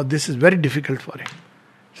 Now this is very difficult for him.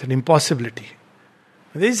 It's an impossibility.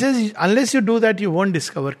 He says, unless you do that, you won't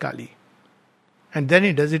discover Kali. And then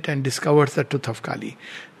he does it and discovers the truth of Kali.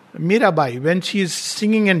 Mirabai, when she is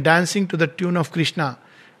singing and dancing to the tune of Krishna,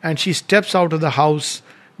 and she steps out of the house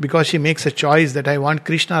because she makes a choice that I want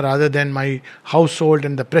Krishna rather than my household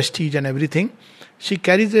and the prestige and everything, she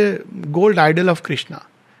carries a gold idol of Krishna.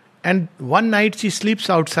 And one night she sleeps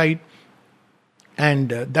outside, and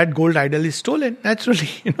that gold idol is stolen. Naturally,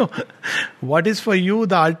 what is for you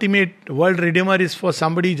the ultimate world redeemer is for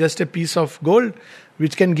somebody just a piece of gold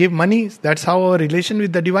which can give money. That's how our relation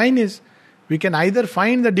with the divine is. We can either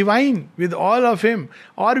find the divine with all of him,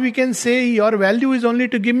 or we can say your value is only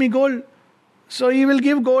to give me gold. So he will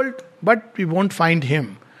give gold, but we won't find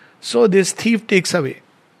him. So this thief takes away.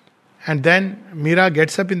 And then Mira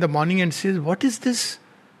gets up in the morning and says, what is this?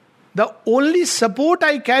 The only support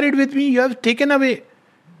I carried with me, you have taken away.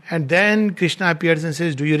 And then Krishna appears and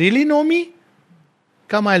says, do you really know me?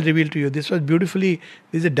 Come, I'll reveal to you. This was beautifully,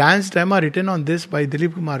 there's a dance drama written on this by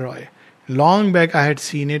Dilip Kumar Roy. Long back I had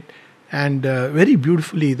seen it, and very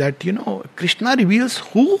beautifully that, Krishna reveals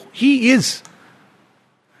who he is.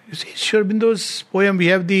 You see, Sri Aurobindo's poem, we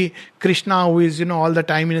have the Krishna who is, all the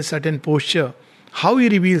time in a certain posture. How he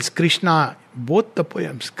reveals Krishna, both the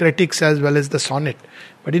poems, Critics as well as the sonnet.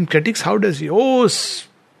 But in Critics, how does he? Oh,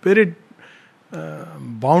 spirit,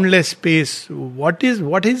 boundless space. What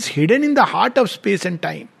is hidden in the heart of space and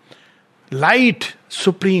time? Light,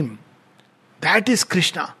 supreme. That is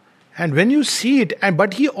Krishna. And when you see it,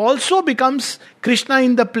 but he also becomes Krishna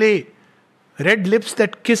in the play. Red lips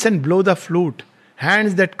that kiss and blow the flute.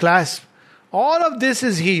 Hands that clasp. All of this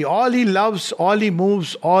is he. All he loves, all he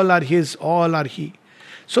moves, all are his, all are he.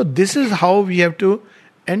 So this is how we have to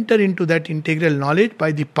enter into that integral knowledge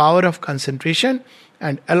by the power of concentration.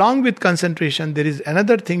 And along with concentration, there is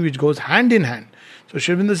another thing which goes hand in hand. So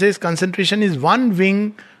Sri Aurobindo says concentration is one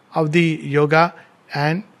wing of the yoga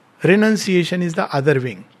and renunciation is the other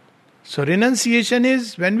wing. So renunciation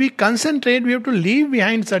is when we concentrate, we have to leave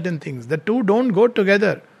behind certain things. The two don't go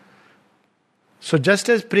together. So just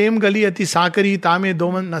as प्रेम गली अति साकरी तामे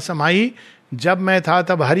दोमन न समाई जब मैं था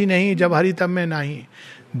तब हरि नहीं जब हरि तब मैं नहीं.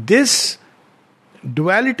 This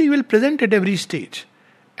duality will present at every stage.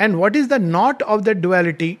 And what is the knot of that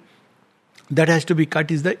duality that has to be cut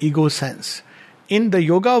is the ego sense. In the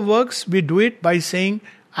yoga works, we do it by saying,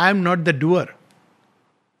 I am not the doer.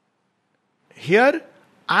 Here,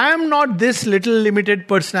 I am not this little limited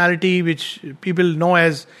personality which people know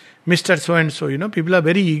as Mr. So-and-so, people are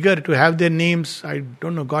very eager to have their names. I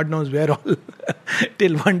don't know, God knows where all,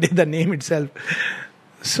 till one day the name itself.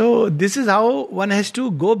 So this is how one has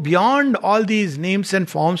to go beyond all these names and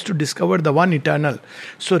forms to discover the one eternal.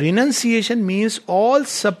 So renunciation means all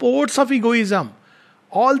supports of egoism,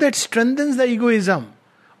 all that strengthens the egoism,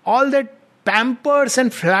 all that pampers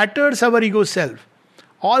and flatters our ego self,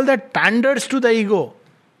 all that panders to the ego,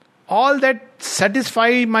 all that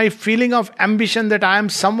satisfy my feeling of ambition that I am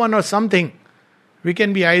someone or something. We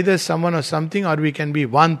can be either someone or something, or we can be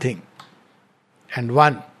one thing and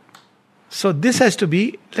one. So this has to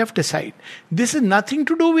be left aside. This is nothing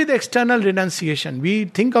to do with external renunciation. We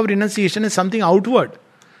think of renunciation as something outward.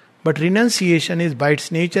 But renunciation is by its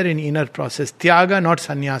nature an inner process. Tyaga, not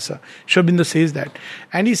sannyasa. Sri Aurobindo says that.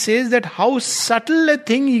 And he says that how subtle a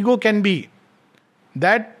thing ego can be.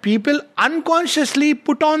 That people unconsciously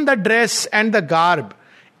put on the dress and the garb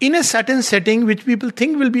in a certain setting which people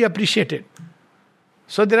think will be appreciated.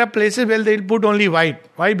 So there are places where they'll put only white.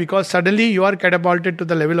 Why? Because suddenly you are catapulted to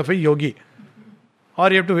the level of a yogi. Or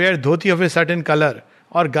you have to wear dhoti of a certain color,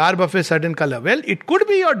 or garb of a certain color. Well, it could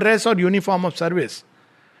be your dress or uniform of service.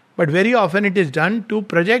 But very often it is done to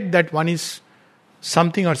project that one is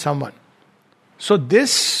something or someone. So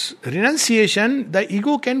this renunciation, the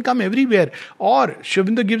ego can come everywhere. Or Sri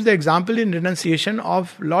Aurobindo gives the example in renunciation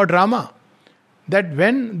of Lord Rama. That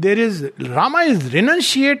when there is, Rama is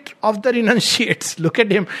renunciate of the renunciates. Look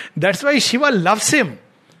at him. That's why Shiva loves him.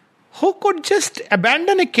 Who could just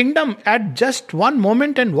abandon a kingdom at just one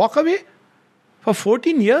moment and walk away for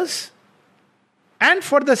 14 years? And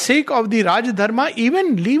for the sake of the Raj Dharma,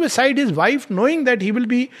 even leave aside his wife, knowing that he will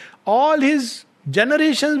be, all his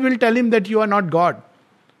generations will tell him that you are not God.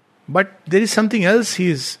 But there is something else he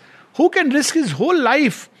is. Who can risk his whole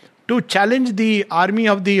life to challenge the army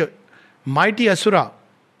of the mighty Asura?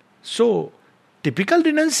 So, typical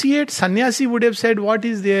renunciate, sannyasi would have said, what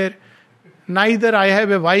is there? Neither I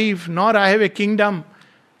have a wife, nor I have a kingdom.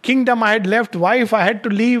 Kingdom I had left, wife I had to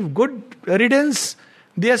leave. Good riddance.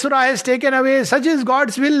 The Asura has taken away. Such is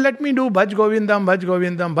God's will, let me do. Bhaj Govindam, Bhaj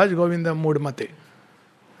Govindam, Bhaj Govindam, Mudmate.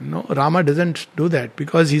 No, Rama doesn't do that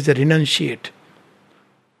because he's a renunciate.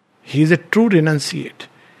 He is a true renunciate.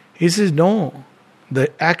 He says, no,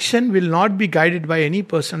 the action will not be guided by any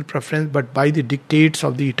personal preference but by the dictates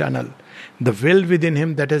of the eternal. The will within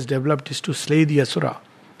him that has developed is to slay the Asura.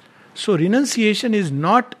 So renunciation is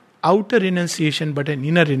not outer renunciation but an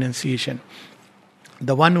inner renunciation.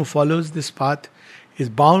 The one who follows this path is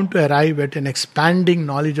bound to arrive at an expanding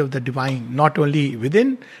knowledge of the divine, not only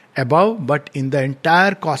within, above, but in the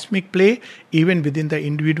entire cosmic play, even within the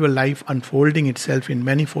individual life unfolding itself in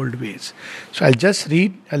manifold ways. So I'll just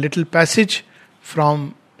read a little passage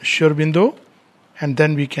from Sri Aurobindo and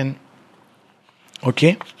then we can...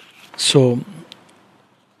 Okay, so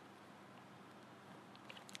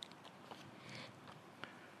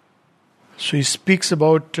he speaks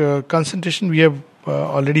about concentration. We have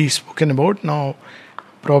already spoken about. Now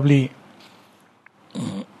probably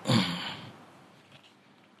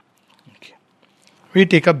we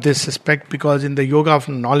take up this aspect because in the yoga of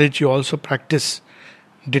knowledge you also practice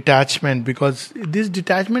detachment, because this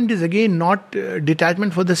detachment is again not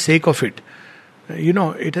detachment for the sake of it.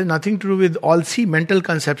 It has nothing to do with all mental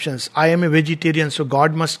conceptions. I am a vegetarian, so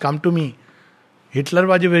God must come to me. Hitler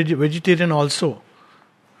was a vegetarian also.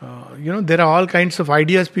 There are all kinds of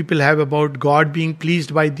ideas people have about God being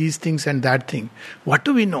pleased by these things and that thing. What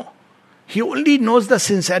do we know? He only knows the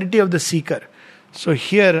sincerity of the seeker. So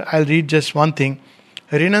here I'll read just one thing.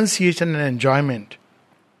 Renunciation and enjoyment.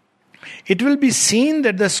 It will be seen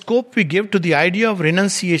that the scope we give to the idea of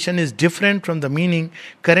renunciation is different from the meaning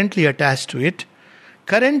currently attached to it.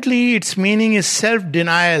 Currently, its meaning is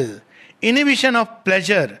self-denial, inhibition of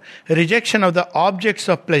pleasure, rejection of the objects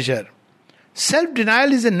of pleasure.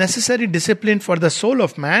 Self-denial is a necessary discipline for the soul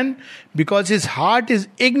of man because his heart is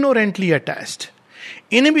ignorantly attached.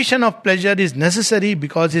 Inhibition of pleasure is necessary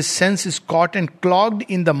because his sense is caught and clogged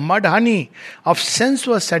in the mud honey of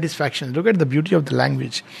sensuous satisfaction. Look at the beauty of the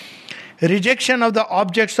language. Rejection of the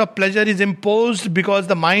objects of pleasure is imposed because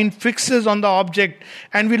the mind fixes on the object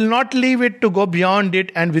and will not leave it to go beyond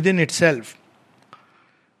it and within itself.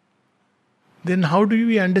 Then how do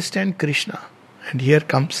we understand Krishna? And here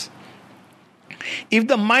comes. If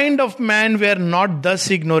the mind of man were not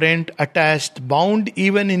thus ignorant, attached, bound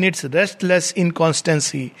even in its restless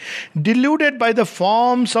inconstancy, deluded by the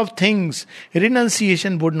forms of things,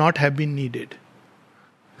 renunciation would not have been needed.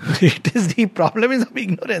 It is the problem is of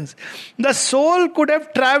ignorance. The soul could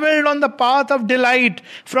have travelled on the path of delight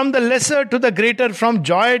from the lesser to the greater, from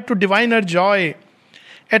joy to diviner joy.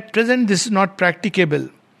 At present this is not practicable.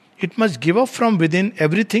 It must give up from within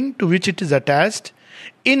everything to which it is attached,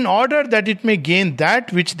 in order that it may gain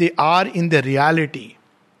that which they are in their reality.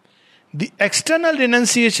 The external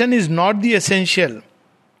renunciation is not the essential,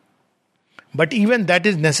 but even that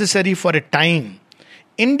is necessary for a time,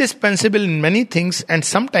 indispensable in many things and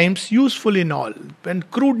sometimes useful in all, when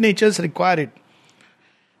crude natures require it.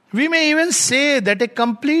 We may even say that a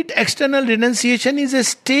complete external renunciation is a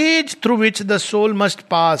stage through which the soul must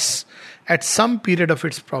pass at some period of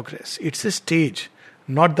its progress. It's a stage,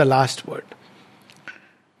 not the last word.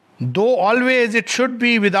 Though always it should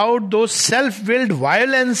be without those self-willed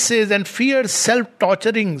violences and fierce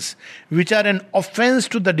self-torturings which are an offense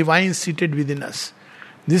to the divine seated within us.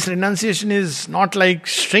 This renunciation is not like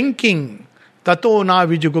shrinking. Tato na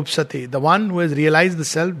vijugupsate. The one who has realized the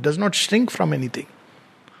self does not shrink from anything.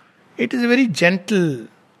 It is a very gentle.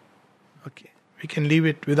 Okay, we can leave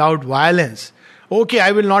it without violence. Okay,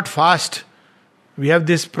 I will not fast. We have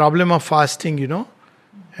this problem of fasting,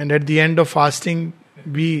 and at the end of fasting,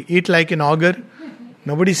 We eat like an ogre.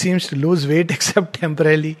 Nobody seems to lose weight except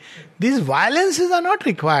temporarily. These violences are not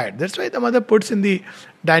required. That's why the mother puts in the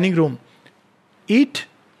dining room. Eat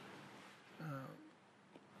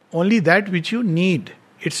only that which you need.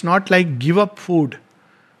 It's not like give up food.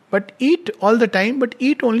 But eat all the time, but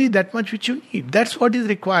eat only that much which you need. That's what is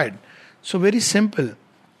required. So very simple.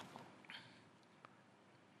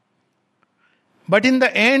 But in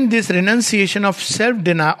the end, this renunciation of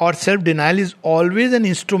self-denial is always an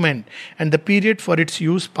instrument, and the period for its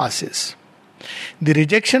use passes. The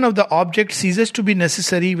rejection of the object ceases to be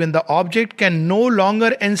necessary when the object can no longer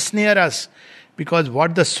ensnare us, because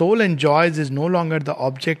what the soul enjoys is no longer the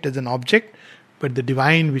object as an object, but the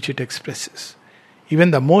divine which it expresses.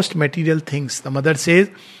 Even the most material things, the mother says,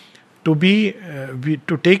 not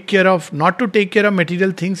to take care of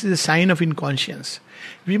material things is a sign of inconscience.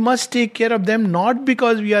 We must take care of them not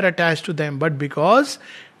because we are attached to them, but because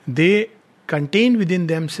they contain within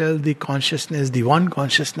themselves the consciousness, the one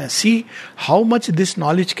consciousness. See how much this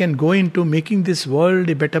knowledge can go into making this world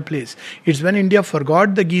a better place. It's when India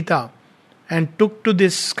forgot the Gita and took to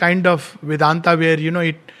this kind of Vedanta where,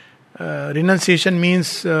 renunciation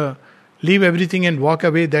means leave everything and walk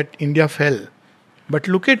away, that India fell. But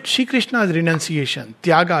look at Shri Krishna's renunciation,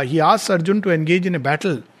 Tyaga. He asks Arjun to engage in a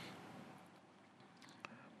battle.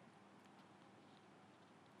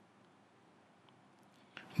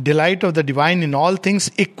 Delight of the divine in all things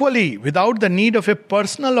equally, without the need of a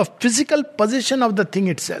personal or physical possession of the thing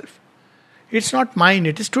itself. It's not mine,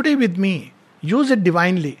 it is today with me. Use it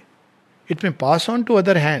divinely. It may pass on to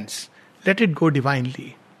other hands. Let it go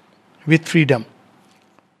divinely, with freedom.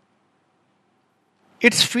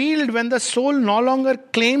 It's filled when the soul no longer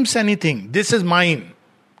claims anything. This is mine.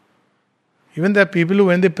 Even there are people who,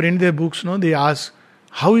 when they print their books, they ask,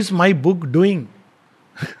 how is my book doing?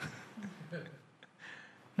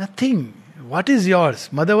 Nothing. What is yours?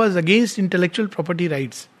 Mother was against intellectual property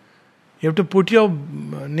rights. You have to put your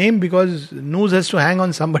name because news has to hang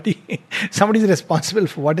on somebody. Somebody is responsible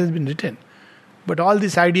for what has been written. But all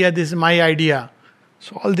this idea, this is my idea.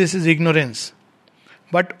 So all this is ignorance.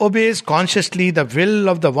 But obeys consciously the will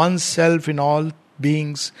of the one self in all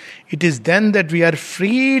beings. It is then that we are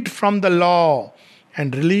freed from the law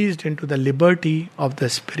and released into the liberty of the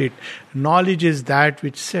spirit. Knowledge is that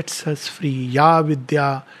which sets us free. Ya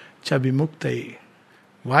vidya cha vimuktaye.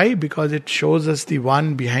 Why? Because it shows us the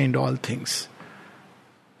one behind all things.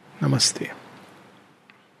 Namaste.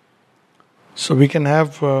 So we can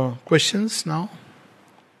have questions now.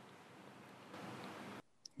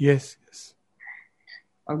 Yes.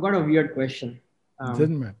 I've got a weird question.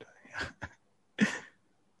 Doesn't matter.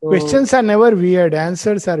 Questions are never weird.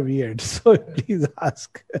 Answers are weird. So please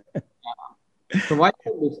ask. So while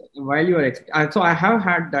you were so I have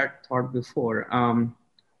had that thought before.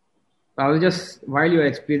 I was just, while you were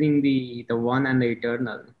explaining the one and the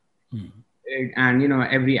eternal, and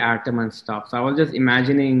every atom and stuff. So I was just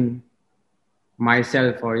imagining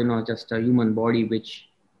myself, or just a human body, which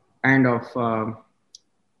kind of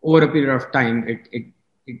over a period of time it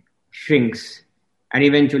shrinks and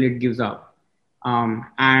eventually it gives up.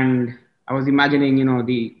 And I was imagining,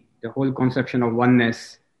 the whole conception of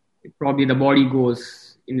oneness. Probably the body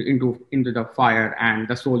goes into the fire and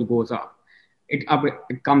the soul goes up.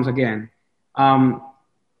 It comes again. So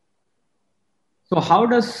how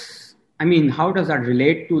does that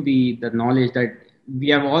relate to the knowledge that we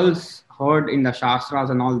have all heard in the Shastras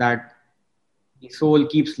and all, that the soul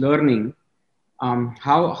keeps learning?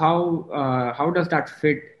 How does that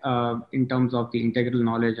fit in terms of the integral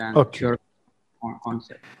knowledge and pure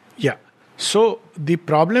concept? Yeah. So the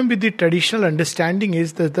problem with the traditional understanding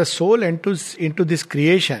is that the soul enters into this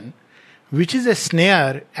creation, which is a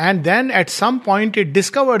snare, and then at some point it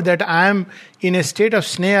discovered that I am in a state of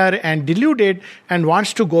snare and deluded and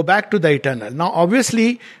wants to go back to the eternal. Now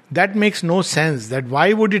obviously that makes no sense. That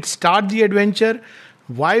why would it start the adventure?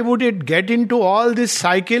 Why would it get into all this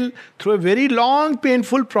cycle? Through a very long,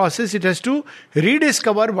 painful process, it has to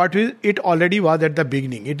rediscover what it already was at the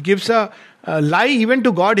beginning. It gives a lie even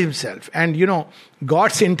to God himself. And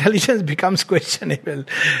God's intelligence becomes questionable.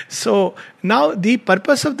 So now the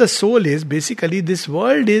purpose of the soul is basically, this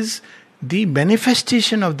world is the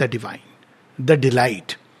manifestation of the divine, the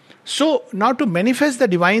delight. So now to manifest the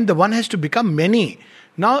divine, the one has to become many.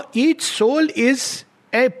 Now each soul is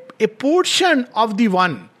a portion of the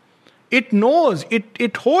one. It knows,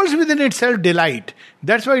 it holds within itself delight.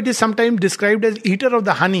 That's why it is sometimes described as eater of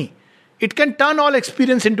the honey. It can turn all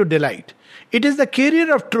experience into delight. It is the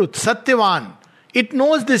carrier of truth, Satyavan. It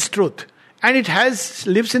knows this truth and it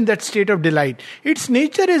lives in that state of delight. Its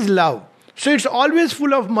nature is love. So it's always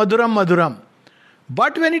full of madhuram.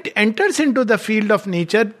 But when it enters into the field of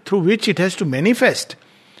nature through which it has to manifest,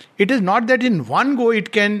 it is not that in one go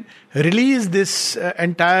it can release this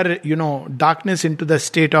entire, darkness into the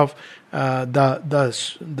state of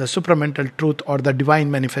the supramental truth or the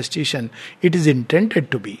divine manifestation. It is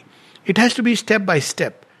intended to be. It has to be step by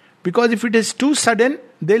step. Because if it is too sudden,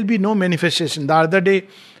 there will be no manifestation. The other day,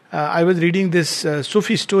 I was reading this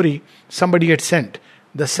Sufi story somebody had sent.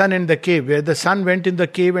 The sun and the cave, where the sun went in the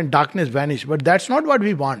cave and darkness vanished. But that's not what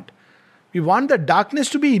we want. We want the darkness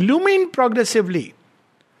to be illumined progressively,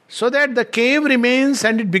 so that the cave remains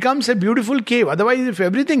and it becomes a beautiful cave. Otherwise, if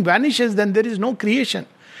everything vanishes, then there is no creation.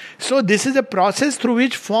 So this is a process through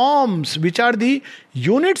which forms, which are the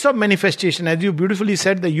units of manifestation, as you beautifully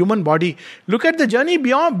said, the human body. Look at the journey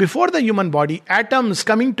before the human body. Atoms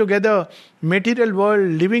coming together, material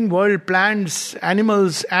world, living world, plants,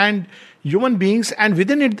 animals, and human beings, and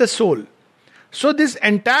within it the soul. So this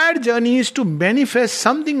entire journey is to manifest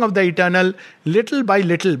something of the eternal little by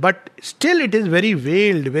little, but still it is very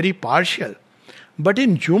veiled, very partial. But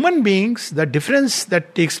in human beings, the difference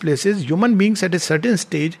that takes place is human beings at a certain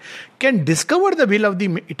stage can discover the will of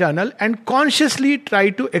the eternal and consciously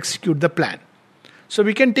try to execute the plan. So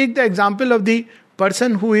we can take the example of the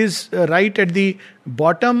person who is right at the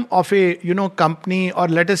bottom of a company, or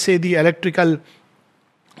let us say the electrical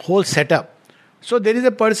whole setup. So there is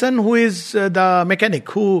a person who is the mechanic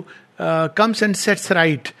who comes and sets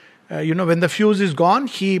right. When the fuse is gone,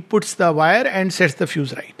 he puts the wire and sets the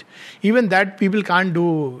fuse right. Even that people can't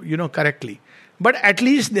do, correctly. But at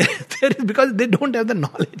least there is, because they don't have the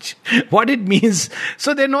knowledge what it means.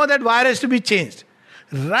 So they know that wire has to be changed.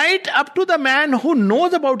 Right up to the man who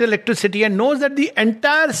knows about electricity and knows that the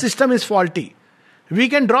entire system is faulty. We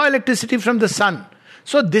can draw electricity from the sun.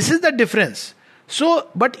 So this is the difference. So,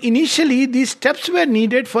 but initially these steps were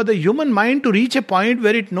needed for the human mind to reach a point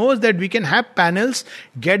where it knows that we can have panels,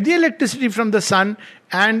 get the electricity from the sun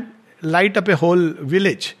and light up a whole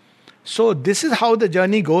village. So this is how the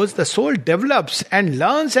journey goes. The soul develops and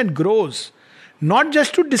learns and grows, not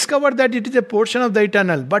just to discover that it is a portion of the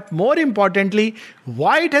eternal, but more importantly,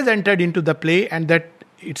 why it has entered into the play, and that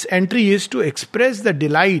its entry is to express the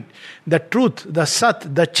delight, the truth, the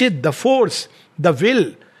sat, the chit, the force, the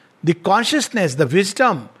will, the consciousness, the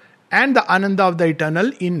wisdom, and the ananda of the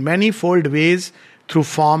eternal in manifold ways through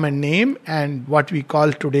form and name, and what we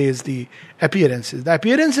call today is the appearances. The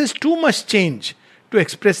appearances too must change to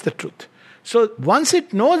express the truth. So once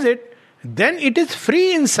it knows it, then it is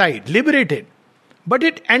free inside, liberated. But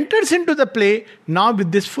it enters into the play now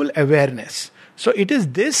with this full awareness. So it is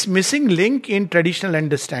this missing link in traditional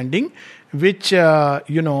understanding which, makes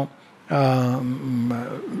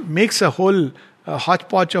a whole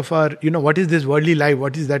hodgepodge of our, what is this worldly life,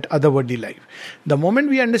 what is that otherworldly life. The moment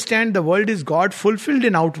we understand the world is God fulfilled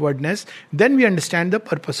in outwardness, then we understand the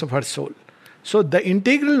purpose of our soul. So the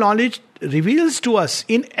integral knowledge reveals to us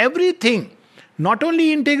in everything. Not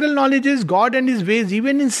only integral knowledge is God and His ways,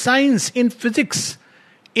 even in science, in physics,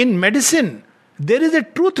 in medicine, there is a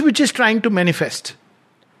truth which is trying to manifest.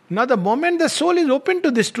 Now the moment the soul is open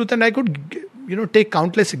to this truth, and I could take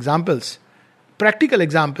countless examples, practical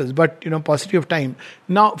examples, but paucity of time.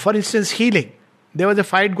 Now, for instance, healing. There was a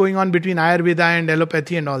fight going on between Ayurveda and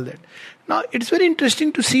allopathy and all that. Now, it's very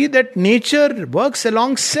interesting to see that nature works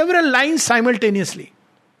along several lines simultaneously.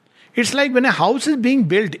 It's like when a house is being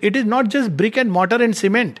built, it is not just brick and mortar and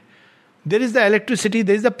cement. There is the electricity,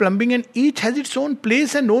 there is the plumbing, and each has its own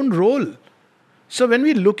place and own role. So when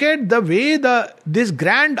we look at the way this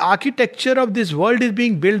grand architecture of this world is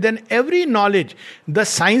being built, then every knowledge, the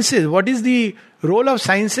sciences, what is the role of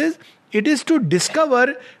sciences? It is to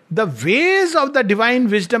discover the ways of the divine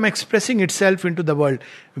wisdom expressing itself into the world.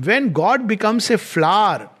 When God becomes a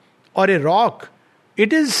flower or a rock,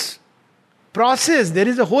 it is process. There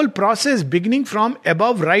is a whole process beginning from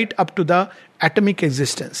above right up to the atomic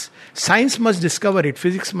existence. Science must discover it.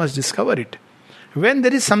 Physics must discover it. When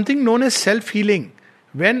there is something known as self-healing,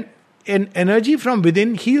 when an energy from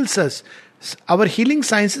within heals us, our healing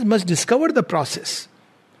sciences must discover the process.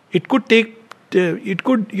 It could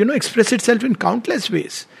express itself in countless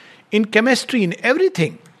ways, in chemistry, in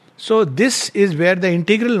everything. So this is where the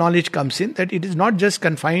integral knowledge comes in, that it is not just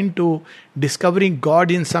confined to discovering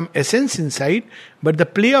God in some essence inside, but the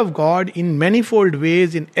play of God in manifold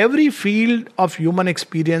ways, in every field of human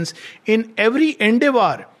experience, in every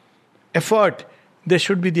endeavor, effort, there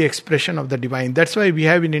should be the expression of the divine. That's why we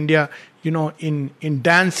have in India, in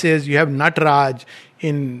dances, you have Nataraj,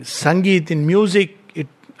 in Sangeet, in music, it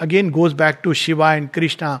again goes back to Shiva and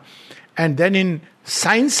Krishna. And then in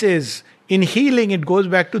sciences, in healing, it goes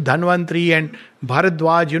back to Dhanvantri and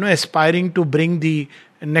Bharadwaj, aspiring to bring the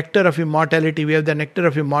nectar of immortality, we have the nectar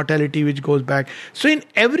of immortality which goes back. So in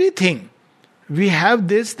everything, we have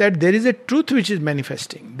this, that there is a truth which is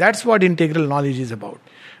manifesting. That's what integral knowledge is about.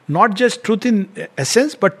 Not just truth in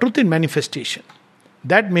essence, but truth in manifestation.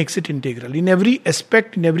 That makes it integral. In every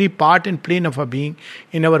aspect, in every part and plane of our being,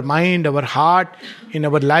 in our mind, our heart, in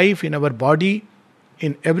our life, in our body,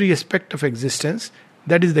 in every aspect of existence,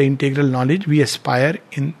 that is the integral knowledge we aspire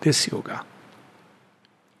in this yoga.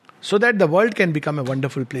 So that the world can become a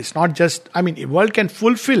wonderful place. Not just, the world can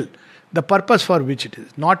fulfill the purpose for which it is.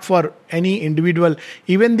 Not for any individual.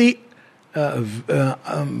 Even the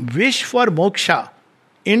wish for moksha,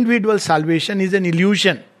 individual salvation, is an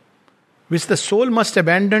illusion which the soul must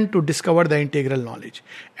abandon to discover the integral knowledge.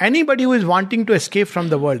 Anybody who is wanting to escape from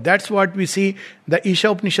the world, that's what we see the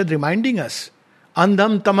Isha Upanishad reminding us.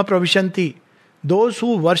 Andham tama pravishanti. Those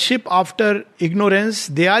who worship after ignorance,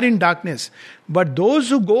 they are in darkness. But those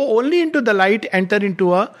who go only into the light enter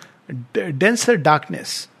into a denser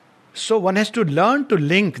darkness. So one has to learn to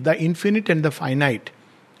link the infinite and the finite.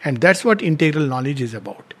 And that's what integral knowledge is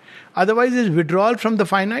about. Otherwise, it's withdrawal from the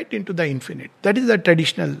finite into the infinite. That is the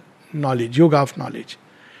traditional knowledge, yoga of knowledge.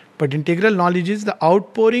 But integral knowledge is the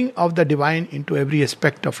outpouring of the divine into every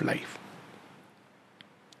aspect of life.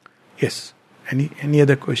 Yes. Any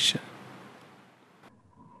other question?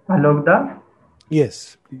 Alokda?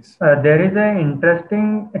 Yes, please. There is an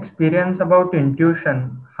interesting experience about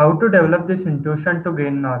intuition. How to develop this intuition to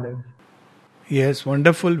gain knowledge? Yes,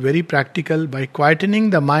 wonderful, very practical. By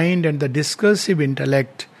quietening the mind and the discursive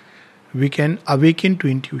intellect, we can awaken to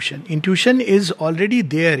intuition. Intuition is already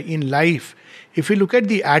there in life. If we look at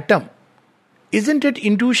the atom, isn't it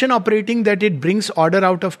intuition operating that it brings order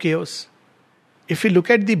out of chaos? If we look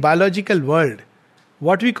at the biological world,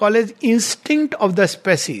 what we call as instinct of the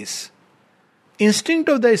species. Instinct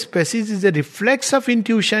of the species is a reflex of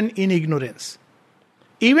intuition in ignorance.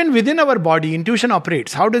 Even within our body, intuition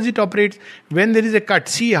operates. How does it operate? When there is a cut,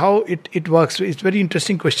 see how it works. It's a very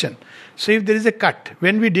interesting question. So if there is a cut,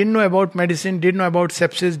 when we didn't know about medicine, didn't know about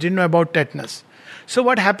sepsis, didn't know about tetanus. So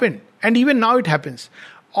what happened? And even now it happens.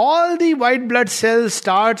 All the white blood cells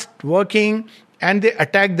start working and they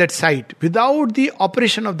attack that site without the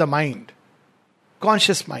operation of the mind,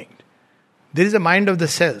 conscious mind. There is a mind of the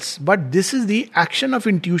cells, but this is the action of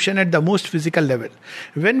intuition at the most physical level.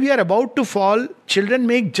 When we are about to fall, children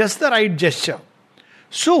make just the right gesture.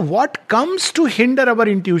 So what comes to hinder our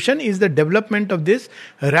intuition is the development of this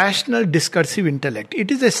rational discursive intellect.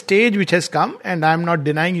 It is a stage which has come, and I am not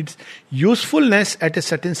denying its usefulness at a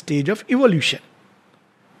certain stage of evolution.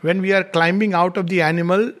 When we are climbing out of the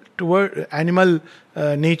animal toward animal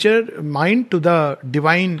nature mind to the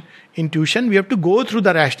divine intuition, we have to go through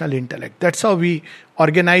the rational intellect. That's how we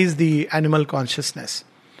organize the animal consciousness.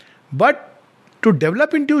 But to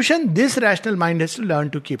develop intuition, this rational mind has to learn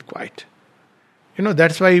to keep quiet.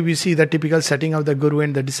 That's why we see the typical setting of the guru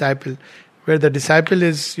and the disciple, where the disciple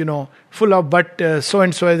is, full of, but so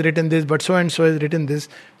and so has written this, but so and so has written this.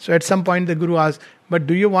 So at some point the guru asks, but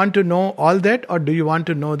do you want to know all that, or do you want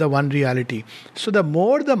to know the one reality? So the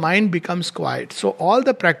more the mind becomes quiet, so all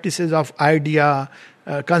the practices of idea,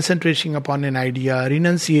 concentration upon an idea,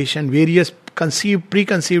 renunciation, various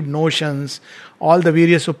preconceived notions, all the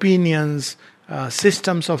various opinions,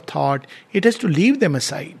 systems of thought, it has to leave them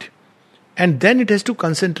aside. And then it has to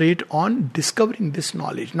concentrate on discovering this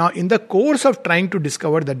knowledge. Now, in the course of trying to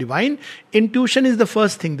discover the divine, intuition is the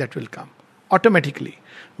first thing that will come automatically.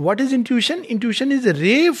 What is intuition? Intuition is a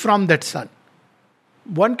ray from that sun.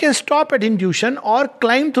 One can stop at intuition or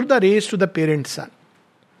climb through the rays to the parent sun.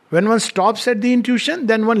 When one stops at the intuition,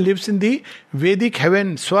 then one lives in the Vedic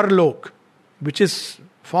heaven, Swarlok, which is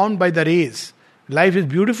found by the rays. Life is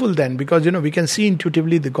beautiful then, because we can see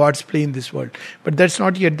intuitively the God's play in this world. But that's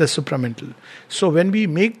not yet the supramental. So when we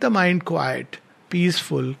make the mind quiet,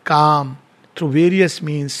 peaceful, calm, through various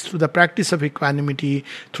means, through the practice of equanimity,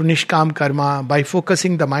 through Nishkam Karma, by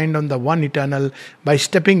focusing the mind on the one eternal, by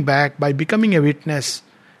stepping back, by becoming a witness,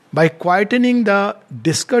 by quietening the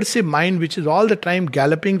discursive mind which is all the time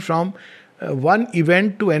galloping from one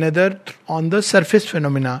event to another on the surface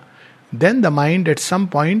phenomena, then the mind at some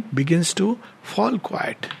point begins to fall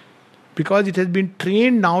quiet, because it has been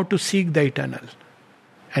trained now to seek the eternal.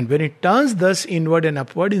 And when it turns thus inward and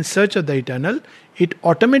upward in search of the eternal, it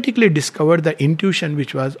automatically discovered the intuition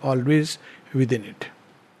which was always within it.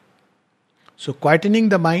 So quietening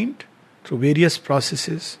the mind through various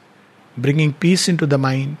processes, bringing peace into the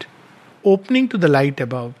mind, opening to the light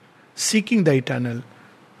above, seeking the eternal,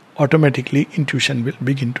 automatically intuition will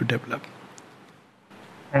begin to develop.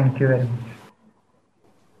 Thank you very much.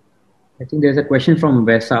 I think there's a question from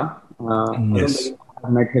Vesa. Yes. I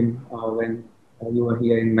met him when you were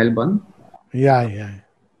here in Melbourne. Yeah.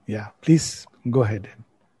 Please go ahead.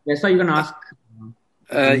 Yes, so you can ask.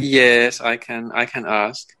 Yes, I can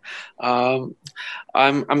ask.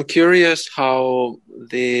 I'm curious how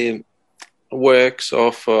the works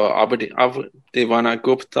of Abhidevana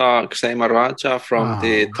Gupta, Ksema Raja from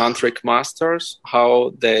the Tantric masters,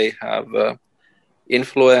 how they have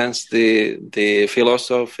influenced the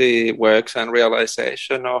philosophy, works, and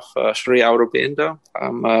realization of Sri Aurobindo.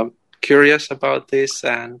 I'm curious about this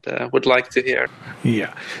and would like to hear.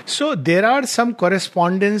 Yeah. So there are some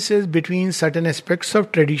correspondences between certain aspects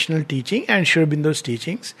of traditional teaching and Sri Aurobindo's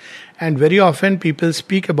teachings. And very often people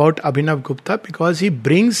speak about Abhinav Gupta because he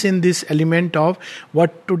brings in this element of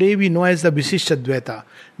what today we know as the Visishtadvaita,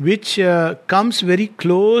 which comes very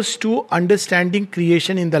close to understanding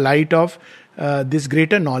creation in the light of this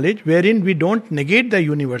greater knowledge, wherein we don't negate the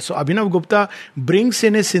universe. So Abhinav Gupta brings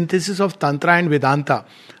in a synthesis of Tantra and Vedanta.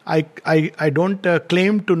 I don't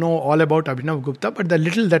claim to know all about Abhinav Gupta, but the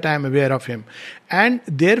little that I am aware of him. And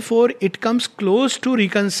therefore it comes close to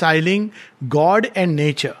reconciling God and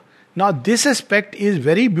nature. Now this aspect is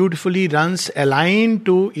very beautifully aligned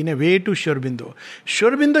to, in a way, to Sri Aurobindo. Sri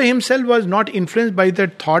Aurobindo himself was not influenced by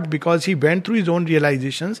that thought because he went through his own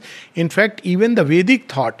realizations. In fact, even the Vedic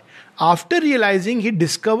thought, after realizing, he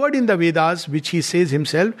discovered in the Vedas, which he says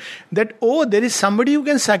himself, that, there is somebody who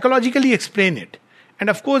can psychologically explain it. And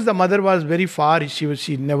of course, the mother was very far.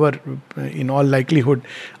 She never, in all likelihood,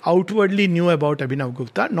 outwardly knew about Abhinav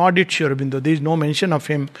Gupta, nor did Sri Aurobindo. There is no mention of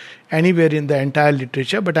him anywhere in the entire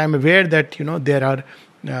literature. But I am aware that, there are,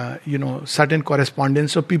 certain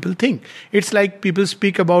correspondence. So people think. It's like people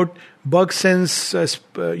speak about Bergson's,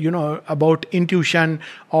 about intuition,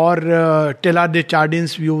 or Teilhard de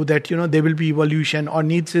Chardin's view that, there will be evolution, or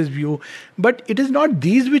Nietzsche's view. But it is not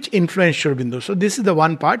these which influence Sri Aurobindo. So this is the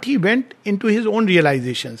one part. He went into his own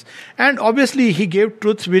realizations. And obviously he gave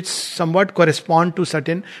truths which somewhat correspond to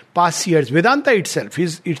certain past years. Vedanta itself,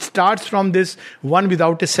 it starts from this one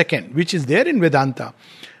without a second, which is there in Vedanta.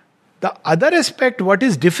 The other aspect, what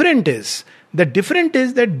is different is, that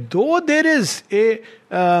though there is a,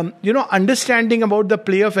 understanding about the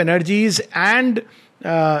play of energies and,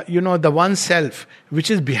 the one self, which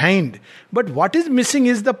is behind. But what is missing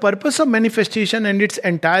is the purpose of manifestation and its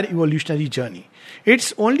entire evolutionary journey.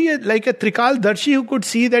 It's only like a Trikal-darshi who could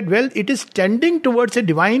see that, it is tending towards a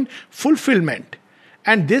divine fulfillment.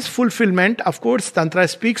 And this fulfillment, of course, Tantra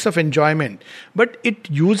speaks of enjoyment, but it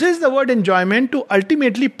uses the word enjoyment to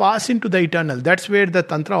ultimately pass into the eternal. That's where the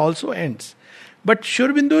Tantra also ends. But Sri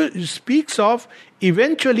Aurobindo speaks of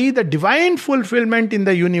eventually the divine fulfillment in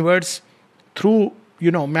the universe through,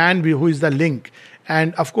 man who is the link.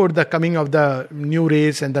 And of course, the coming of the new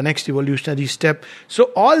race and the next evolutionary step. So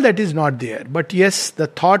all that is not there. But yes, the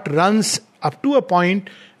thought runs up to a point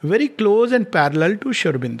very close and parallel to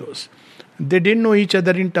Sri Aurobindo's. They didn't know each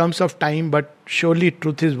other in terms of time, but surely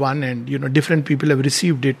truth is one, and different people have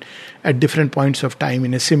received it at different points of time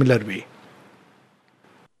in a similar way.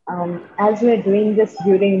 As we are doing this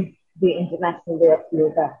during the International Day of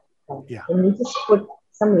Yoga, can you just put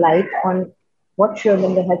some light on what Sri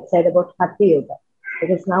Aurobindo had said about Hatha Yoga?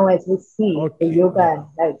 Because now as we see the yoga and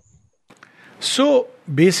life. So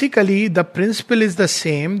basically the principle is the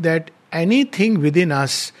same, that anything within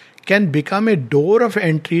us can become a door of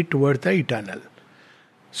entry toward the eternal.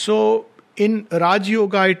 So in Raj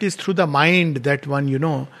Yoga, it is through the mind that one,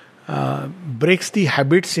 breaks the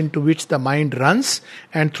habits into which the mind runs,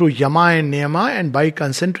 and through Yama and Niyama, and by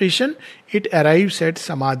concentration, it arrives at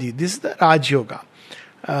Samadhi. This is the Raj Yoga.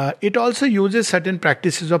 It also uses certain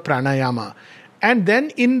practices of pranayama. And then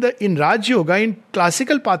in Raj Yoga, in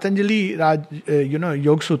classical Patanjali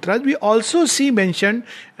Yoga Sutras, we also see mentioned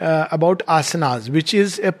about asanas, which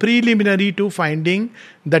is a preliminary to finding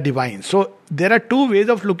the divine. So there are two ways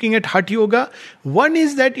of looking at Hatha Yoga. One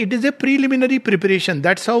is that it is a preliminary preparation.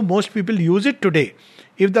 That's how most people use it today.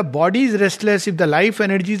 If the body is restless, if the life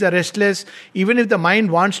energies are restless, even if the mind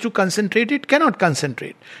wants to concentrate, it cannot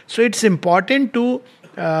concentrate. So it's important to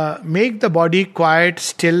make the body quiet,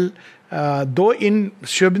 still. Though in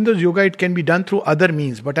Sri Aurobindo's yoga it can be done through other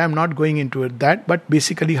means, but I am not going into that, but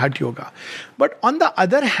basically Hatha Yoga. But on the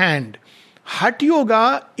other hand, Hatha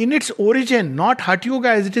Yoga in its origin, not Hatha Yoga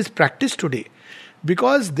as it is practiced today,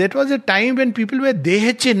 because that was a time when people were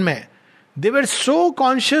Deha Chinmay. They were so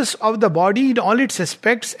conscious of the body in all its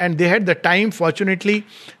aspects, and they had the time, fortunately,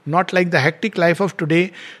 not like the hectic life of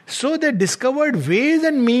today. So they discovered ways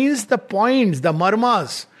and means, the points, the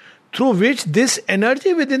marmas, through which this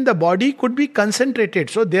energy within the body could be concentrated.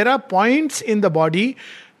 So there are points in the body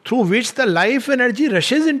through which the life energy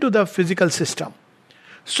rushes into the physical system.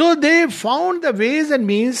 So they found the ways and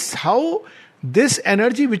means how this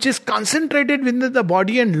energy which is concentrated within the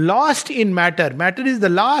body and lost in matter. Matter is the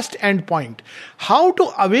last end point. How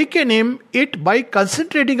to awaken it by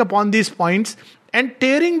concentrating upon these points and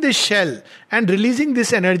tearing the shell and releasing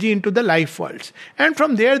this energy into the life worlds. And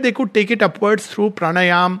from there they could take it upwards through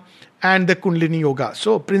pranayam and the Kundalini Yoga.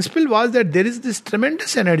 So principle was that there is this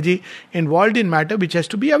tremendous energy involved in matter which has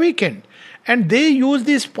to be awakened. And they use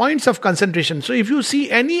these points of concentration. So if you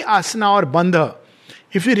see any asana or bandha,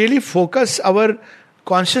 if we really focus our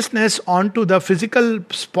consciousness onto the physical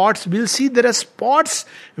spots, we'll see there are spots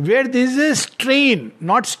where there is a strain,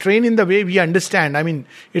 not strain in the way we understand. I mean,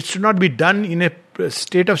 it should not be done in a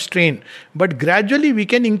state of strain, but gradually we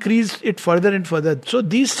can increase it further and further. So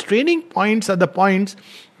these straining points are the points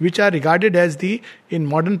which are regarded as in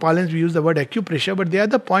modern parlance we use the word acupressure, but they are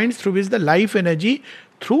the points through which the life energy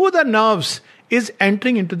through the nerves is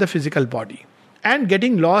entering into the physical body and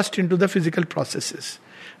getting lost into the physical processes.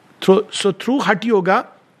 So through Hatha Yoga,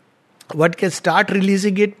 one can start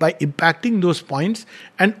releasing it by impacting those points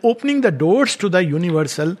and opening the doors to the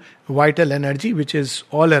universal vital energy which is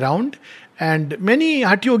all around. And many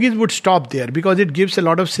Hatha Yogis would stop there because it gives a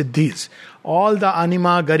lot of siddhis. All the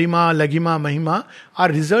anima, garima, laghima, mahima are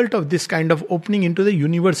result of this kind of opening into the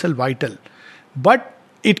universal vital. But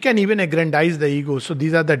it can even aggrandize the ego. So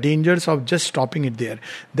these are the dangers of just stopping it there.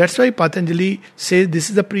 That's why Patanjali says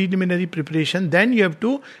this is the preliminary preparation. Then you have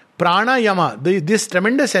to pranayama, this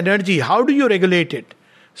tremendous energy. How do you regulate it?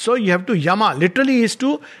 So you have to yama. Literally is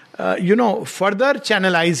to further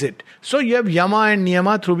channelize it. So you have yama and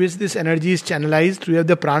niyama through which this energy is channelized. You have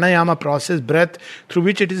the pranayama process, breath, through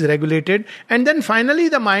which it is regulated. And then finally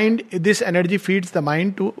the mind, this energy feeds the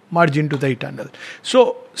mind to merge into the eternal.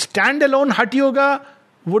 So standalone Hatha Yoga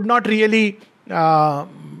would not really,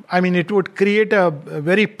 it would create a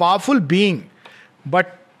very powerful being.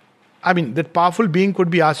 But, that powerful being could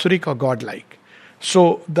be asuric or godlike.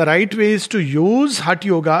 So, the right way is to use Hatha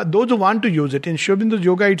Yoga, those who want to use it. In Sri Aurobindo's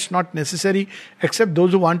Yoga, it's not necessary, except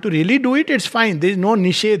those who want to really do it, it's fine. There is no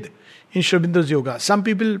nishedh in Sri Aurobindo's Yoga. Some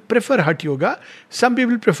people prefer Hatha Yoga, some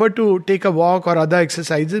people prefer to take a walk or other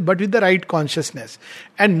exercises, but with the right consciousness.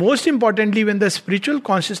 And most importantly, when the spiritual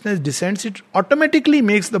consciousness descends, it automatically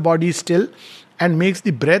makes the body still and makes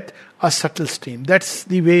the breath a subtle stream. That's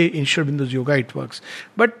the way in Sri Aurobindo's Yoga it works.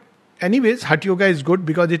 But anyways, Hatha Yoga is good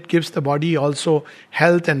because it gives the body also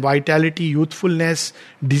health and vitality, youthfulness,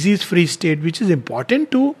 disease-free state, which is important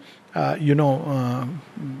to,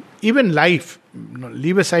 even life.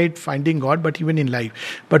 Leave aside finding God, but even in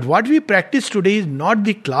life. But what we practice today is not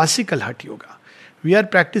the classical Hatha Yoga. We are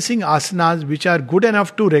practicing asanas which are good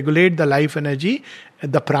enough to regulate the life energy,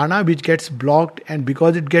 the prana which gets blocked, and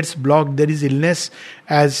because it gets blocked, there is illness,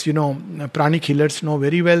 as pranic healers know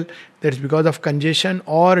very well. That is because of congestion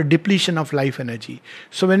or depletion of life energy.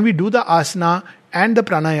 So when we do the asana and the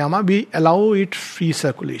pranayama, we allow it free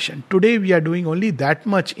circulation. Today we are doing only that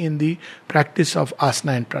much in the practice of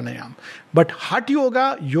asana and pranayama. But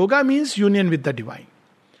Hatha Yoga means union with the divine.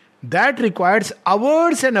 That requires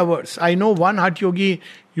hours and hours. I know one Hatha Yogi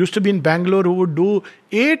used to be in Bangalore who would do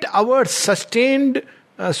 8 hours sustained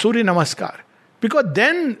Surya Namaskar. Because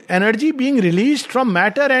then energy being released from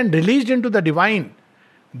matter and released into the divine,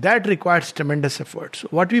 that requires tremendous effort. So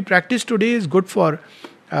what we practice today is good for,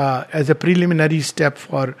 as a preliminary step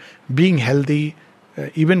for being healthy,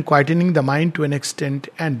 even quietening the mind to an extent,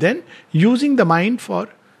 and then using the mind for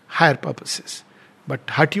higher purposes. But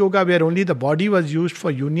Hatha Yoga, where only the body was used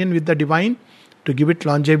for union with the divine, to give it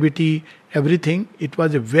longevity, everything, it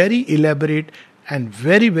was a very elaborate and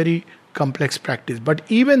very, very complex practice. But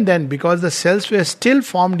even then, because the cells were still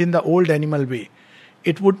formed in the old animal way,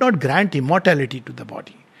 it would not grant immortality to the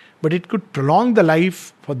body. But it could prolong the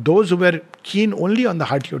life for those who were keen only on the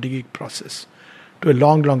Hatha Yogic process to a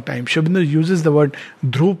long, long time. Sri Aurobindo uses the word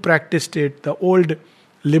Dhruv practiced it, the old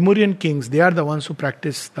Lemurian kings, they are the ones who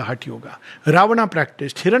practiced the Hatha Yoga. Ravana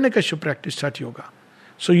practiced, Hiranyakashipu practiced Hatha Yoga.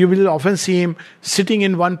 So you will often see him sitting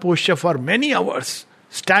in one posture for many hours,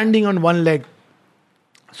 standing on one leg.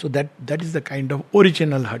 So that is the kind of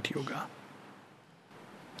original Hatha Yoga.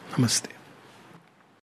 Namaste.